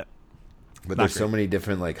bleh. But there's so many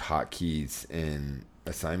different like hotkeys and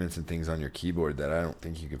assignments and things on your keyboard that I don't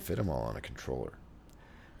think you can fit them all on a controller.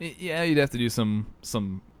 Yeah, you'd have to do some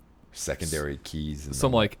secondary keys, and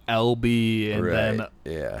some like LB, and right. then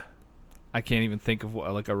I can't even think of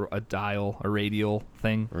what, like a dial, a radial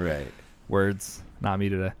thing. Right. Words, not me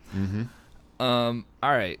today. All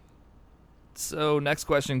right. So next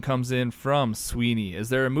question comes in from Sweeney. Is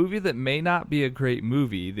there a movie that may not be a great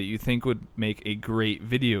movie that you think would make a great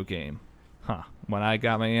video game? When I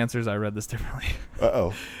got my answers, I read this differently.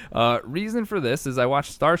 Reason for this is I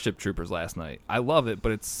watched Starship Troopers last night. I love it,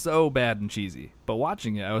 but it's so bad and cheesy. But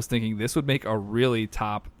watching it, I was thinking this would make a really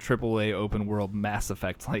top AAA open world Mass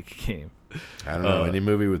Effect-like game. I don't know. Any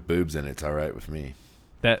movie with boobs in it's all right with me.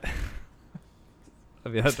 That's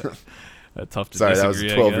tough to Sorry, disagree, that was a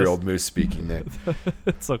 12-year-old Moose speaking there.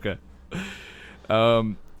 It's okay.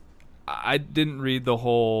 I didn't read the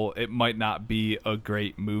whole it might not be a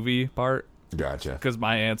great movie part. Gotcha. Because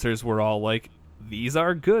my answers were all like, these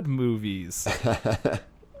are good movies.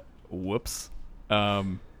 Whoops.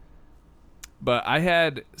 But I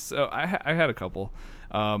had a couple.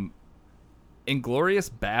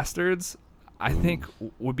 Inglourious Bastards, I think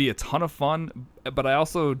would be a ton of fun, but I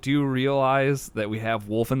also do realize that we have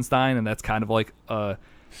Wolfenstein, and that's kind of like a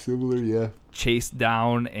similar, chase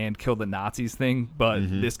down and kill the Nazis thing. But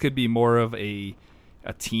this could be more of a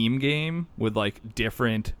team game with like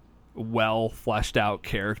different, well fleshed out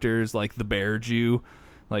characters, like the Bear Jew.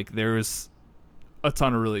 Like there's a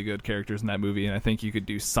ton of really good characters in that movie, and I think you could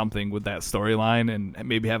do something with that storyline and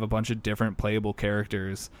maybe have a bunch of different playable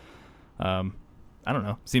characters. I don't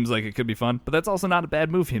know. Seems like it could be fun, but that's also not a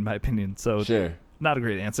bad movie in my opinion. So sure. Not a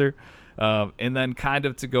great answer. And then kind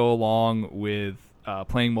of to go along with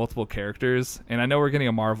playing multiple characters, and I know we're getting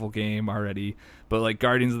a Marvel game already, but like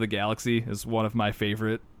Guardians of the Galaxy is one of my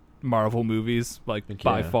favorite Marvel movies, like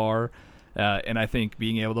by far. And I think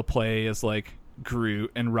being able to play as like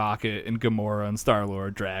Groot and Rocket and Gamora and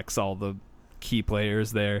Star-Lord, Drax, all the key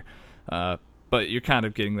players there. But you're kind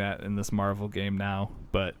of getting that in this Marvel game now.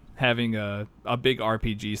 But having a big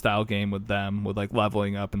RPG style game with them, with like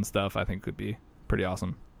leveling up and stuff, I think could be pretty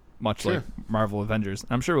awesome. Much like Marvel Avengers.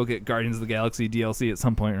 I'm sure we'll get Guardians of the Galaxy DLC at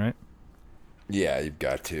some point, right? Yeah, you've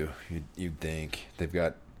got to. You'd think. They've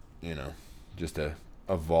got, just a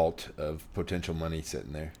vault of potential money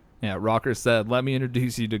sitting there. Yeah, Rocker said, let me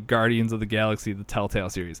introduce you to Guardians of the Galaxy, the Telltale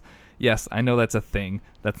series. Yes, I know that's a thing.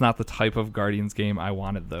 That's not the type of Guardians game I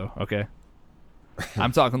wanted, though, okay?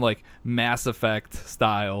 I'm talking like Mass Effect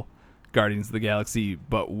style Guardians of the Galaxy,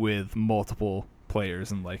 but with multiple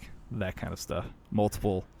players and like that kind of stuff.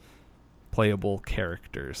 Multiple playable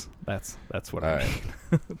characters. That's what I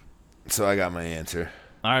mean. So I got my answer.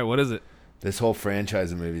 All right, what is it? This whole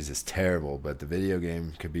franchise of movies is terrible, but the video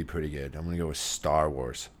game could be pretty good. I'm going to go with Star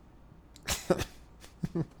Wars. Guy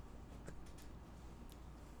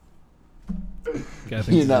thinks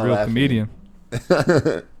he's a real comedian.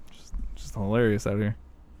 Just hilarious out here.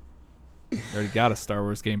 You already got a Star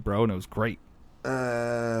Wars game, bro, and it was great.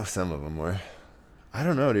 Some of them were. I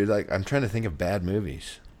don't know, dude. Like, I'm trying to think of bad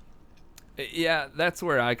movies. Yeah, that's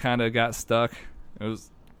where I kind of got stuck. It was,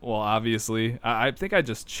 well, obviously, I think I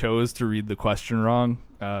just chose to read the question wrong.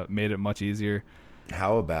 Made it much easier.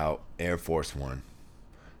 How about Air Force One?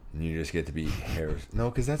 And you just get to be Harris. No,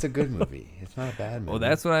 because that's a good movie. It's not a bad movie. Well,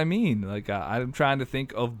 that's what I mean. Like, I'm trying to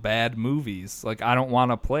think of bad movies. Like, I don't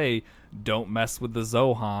want to play Don't Mess with the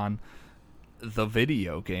Zohan. the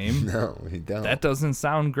video game. No, we don't. That doesn't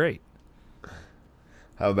sound great.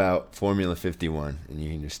 How about Formula 51, and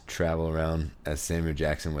you can just travel around as Samuel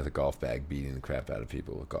Jackson with a golf bag, beating the crap out of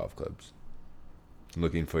people with golf clubs,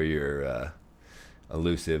 looking for your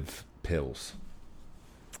elusive pills.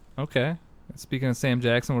 Okay. Speaking of Sam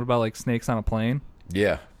Jackson, what about like Snakes on a Plane?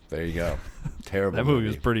 Yeah, there you go. Terrible. That movie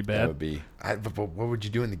was pretty bad. That would be. But what would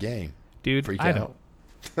you do in the game? Dude, freak I out.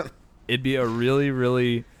 It'd be a really,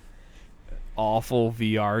 really awful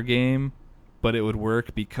VR game, but it would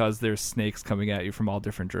work because there's snakes coming at you from all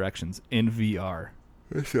different directions in VR.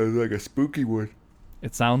 That sounds like a spooky one.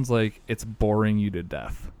 It sounds like it's boring you to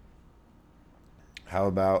death. How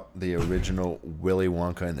about the original Willy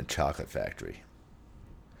Wonka and the Chocolate Factory?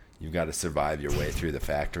 You've got to survive your way through the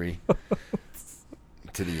factory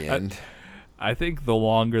to the end. I think the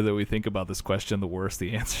longer that we think about this question, the worse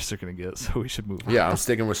the answers are going to get, so we should move on. Yeah, I'm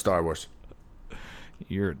sticking with Star Wars.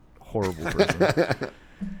 You're a horrible person.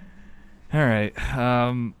 All right.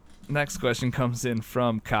 Next question comes in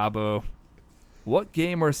from Cabo. What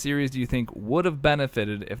game or series do you think would have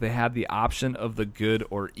benefited if they had the option of the good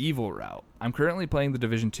or evil route? I'm currently playing The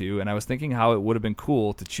Division 2, and I was thinking how it would have been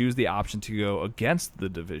cool to choose the option to go against the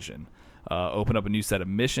Division. Open up a new set of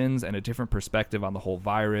missions and a different perspective on the whole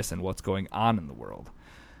virus and what's going on in the world.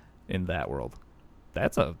 In that world.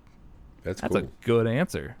 That's cool. A good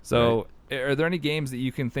answer. So, right. Are there any games that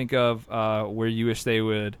you can think of where you wish they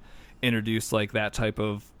would introduce like that type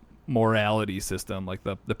of morality system, like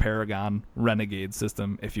the Paragon Renegade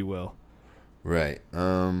system, if you will? Right.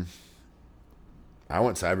 I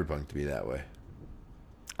want Cyberpunk to be that way.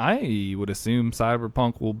 I would assume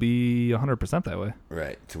Cyberpunk will be 100% that way.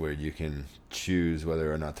 Right, to where you can choose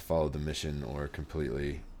whether or not to follow the mission or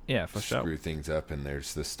completely screw things up, and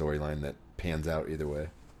there's the storyline that pans out either way.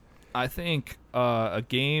 I think a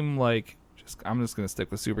game like... I'm just going to stick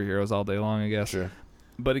with superheroes all day long, I guess. Sure.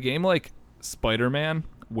 But a game like Spider-Man,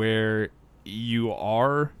 where you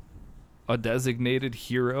are a designated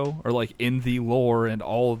hero, or like in the lore and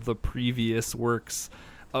all of the previous works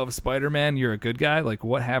of Spider-Man, you're a good guy. Like,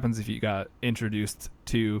 what happens if you got introduced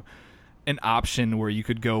to an option where you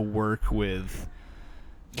could go work with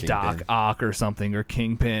Kingpin. Doc Ock or something, or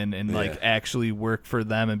Kingpin, and like actually work for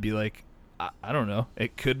them and be like, I don't know.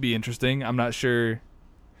 It could be interesting. I'm not sure.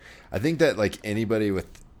 I think that like anybody with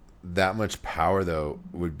that much power though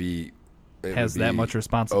has that much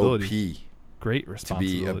responsibility. OP. Great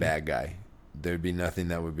responsibility. To be a bad guy. There'd be nothing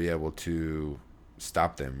that would be able to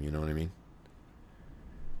stop them. You know what I mean?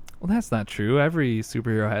 Well, that's not true. Every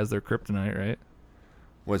superhero has their kryptonite, right?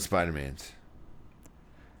 What's Spider-Man's?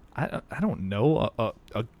 I don't know. A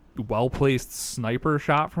well-placed sniper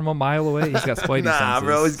shot from a mile away. He's got Spidey senses. Nah,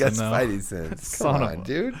 bro, he's got Spidey sense. Come on,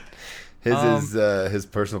 dude. His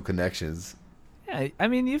personal connections. Yeah, I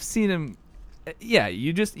mean, you've seen him. Yeah,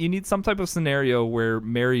 you need some type of scenario where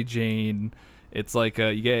Mary Jane. It's like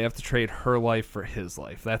you have to trade her life for his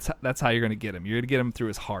life. That's how you're gonna get him. You're gonna get him through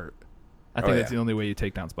his heart. I think that's the only way you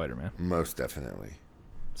take down Spider-Man. Most definitely.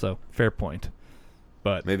 So, fair point.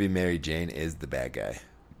 But maybe Mary Jane is the bad guy.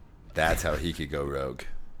 That's how he could go rogue.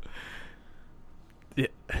 Yeah,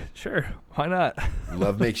 sure. Why not?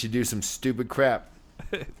 Love makes you do some stupid crap.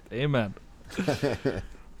 Amen.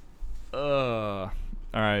 All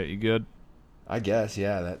right, you good? I guess,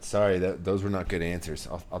 yeah. Those were not good answers.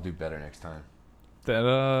 I'll do better next time.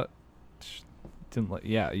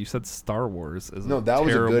 Yeah, you said Star Wars is no, that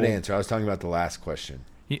was a good answer. I was talking about the last question.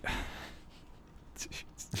 That's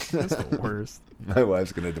the worst. My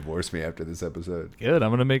wife's gonna divorce me after this episode. Good.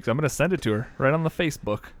 I'm gonna send it to her right on the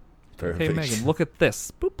Facebook. Perfect. Hey Megan, look at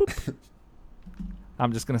this. Boop boop.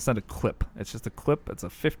 I'm just gonna send a clip. It's just a clip. It's a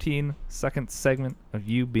 15-second segment of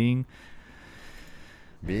you being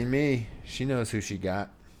me. She knows who she got.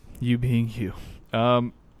 You being you.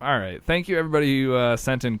 All right. Thank you, everybody who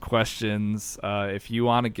sent in questions. If you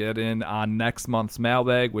want to get in on next month's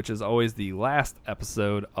mailbag, which is always the last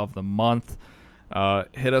episode of the month,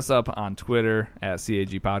 hit us up on Twitter at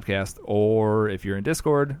CAG Podcast, or if you're in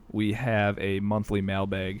Discord, we have a monthly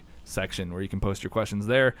mailbag section where you can post your questions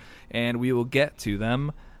there, and we will get to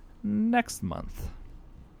them next month.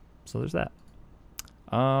 So there's that.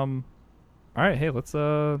 All right. Hey, let's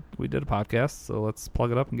we did a podcast, so let's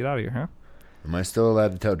plug it up and get out of here, huh? Am I still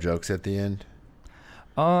allowed to tell jokes at the end?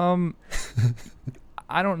 I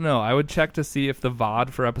don't know. I would check to see if the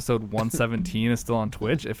VOD for episode 117 is still on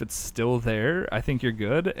Twitch. If it's still there, I think you're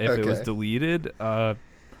good. If it was deleted,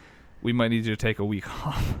 we might need you to take a week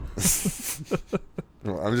off.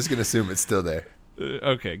 Well, I'm just going to assume it's still there.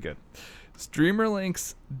 Okay, good.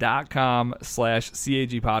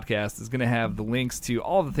 Streamerlinks.com/CAG podcast is going to have the links to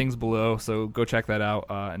all the things below, so go check that out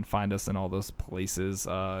and find us in all those places.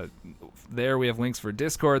 There we have links for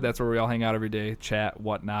Discord. That's where we all hang out every day, chat,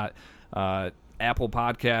 whatnot. Apple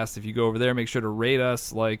Podcasts, if you go over there, make sure to rate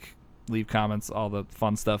us, leave comments, all the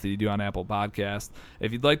fun stuff that you do on Apple Podcasts.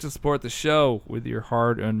 If you'd like to support the show with your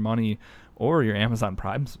hard-earned money or your Amazon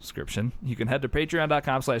Prime subscription, you can head to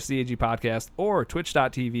patreon.com/CAG podcast or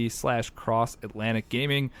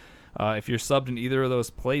twitch.tv/CrossAtlanticGaming. If you're subbed in either of those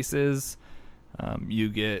places, you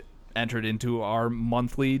get entered into our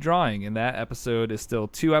monthly drawing, and that episode is still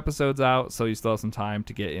 2 episodes out, so you still have some time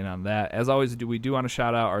to get in on that. As always, we do want to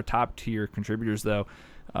shout out our top-tier contributors, though.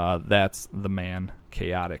 That's the man,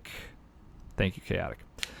 Chaotic. Thank you, Chaotic.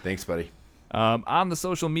 Thanks, buddy. On the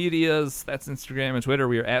social medias, that's Instagram and Twitter,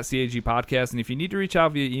 we are at CAG Podcast. And if you need to reach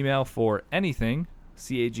out via email for anything,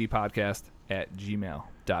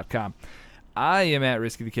 cagpodcast@gmail.com. I am at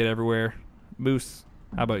Risky the Kid everywhere. Moose,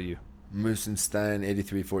 how about you? Moose and Stein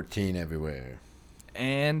 8314 everywhere.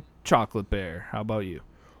 And Chocolate Bear, how about you?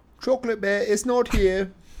 Chocolate Bear is not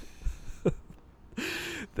here.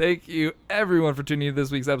 Thank you, everyone, for tuning in to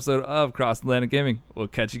this week's episode of Cross Atlantic Gaming. We'll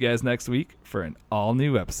catch you guys next week for an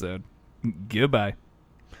all-new episode. Goodbye.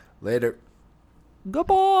 Later.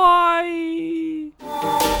 Goodbye.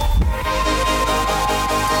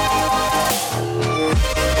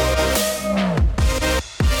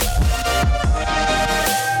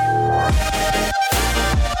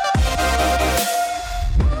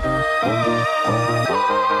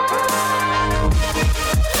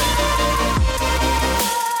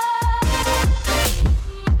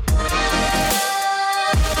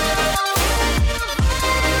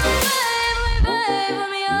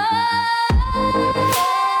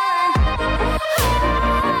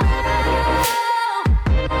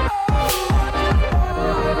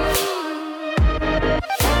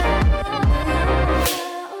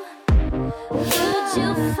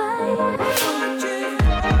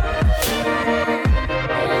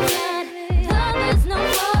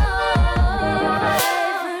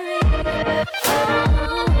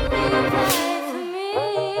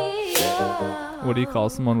 What do you call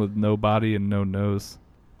someone with no body and no nose?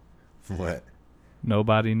 What?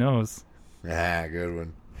 Nobody knows. Ah, good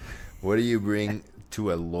one. What do you bring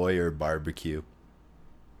to a lawyer barbecue?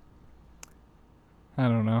 I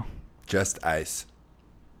don't know. Just ice.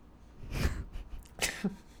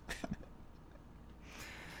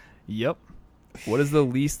 Yep. What is the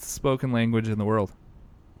least spoken language in the world?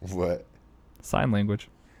 What? Sign language.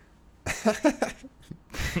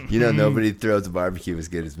 Nobody throws a barbecue as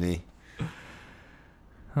good as me.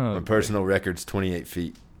 Oh, my personal record's 28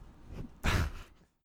 feet.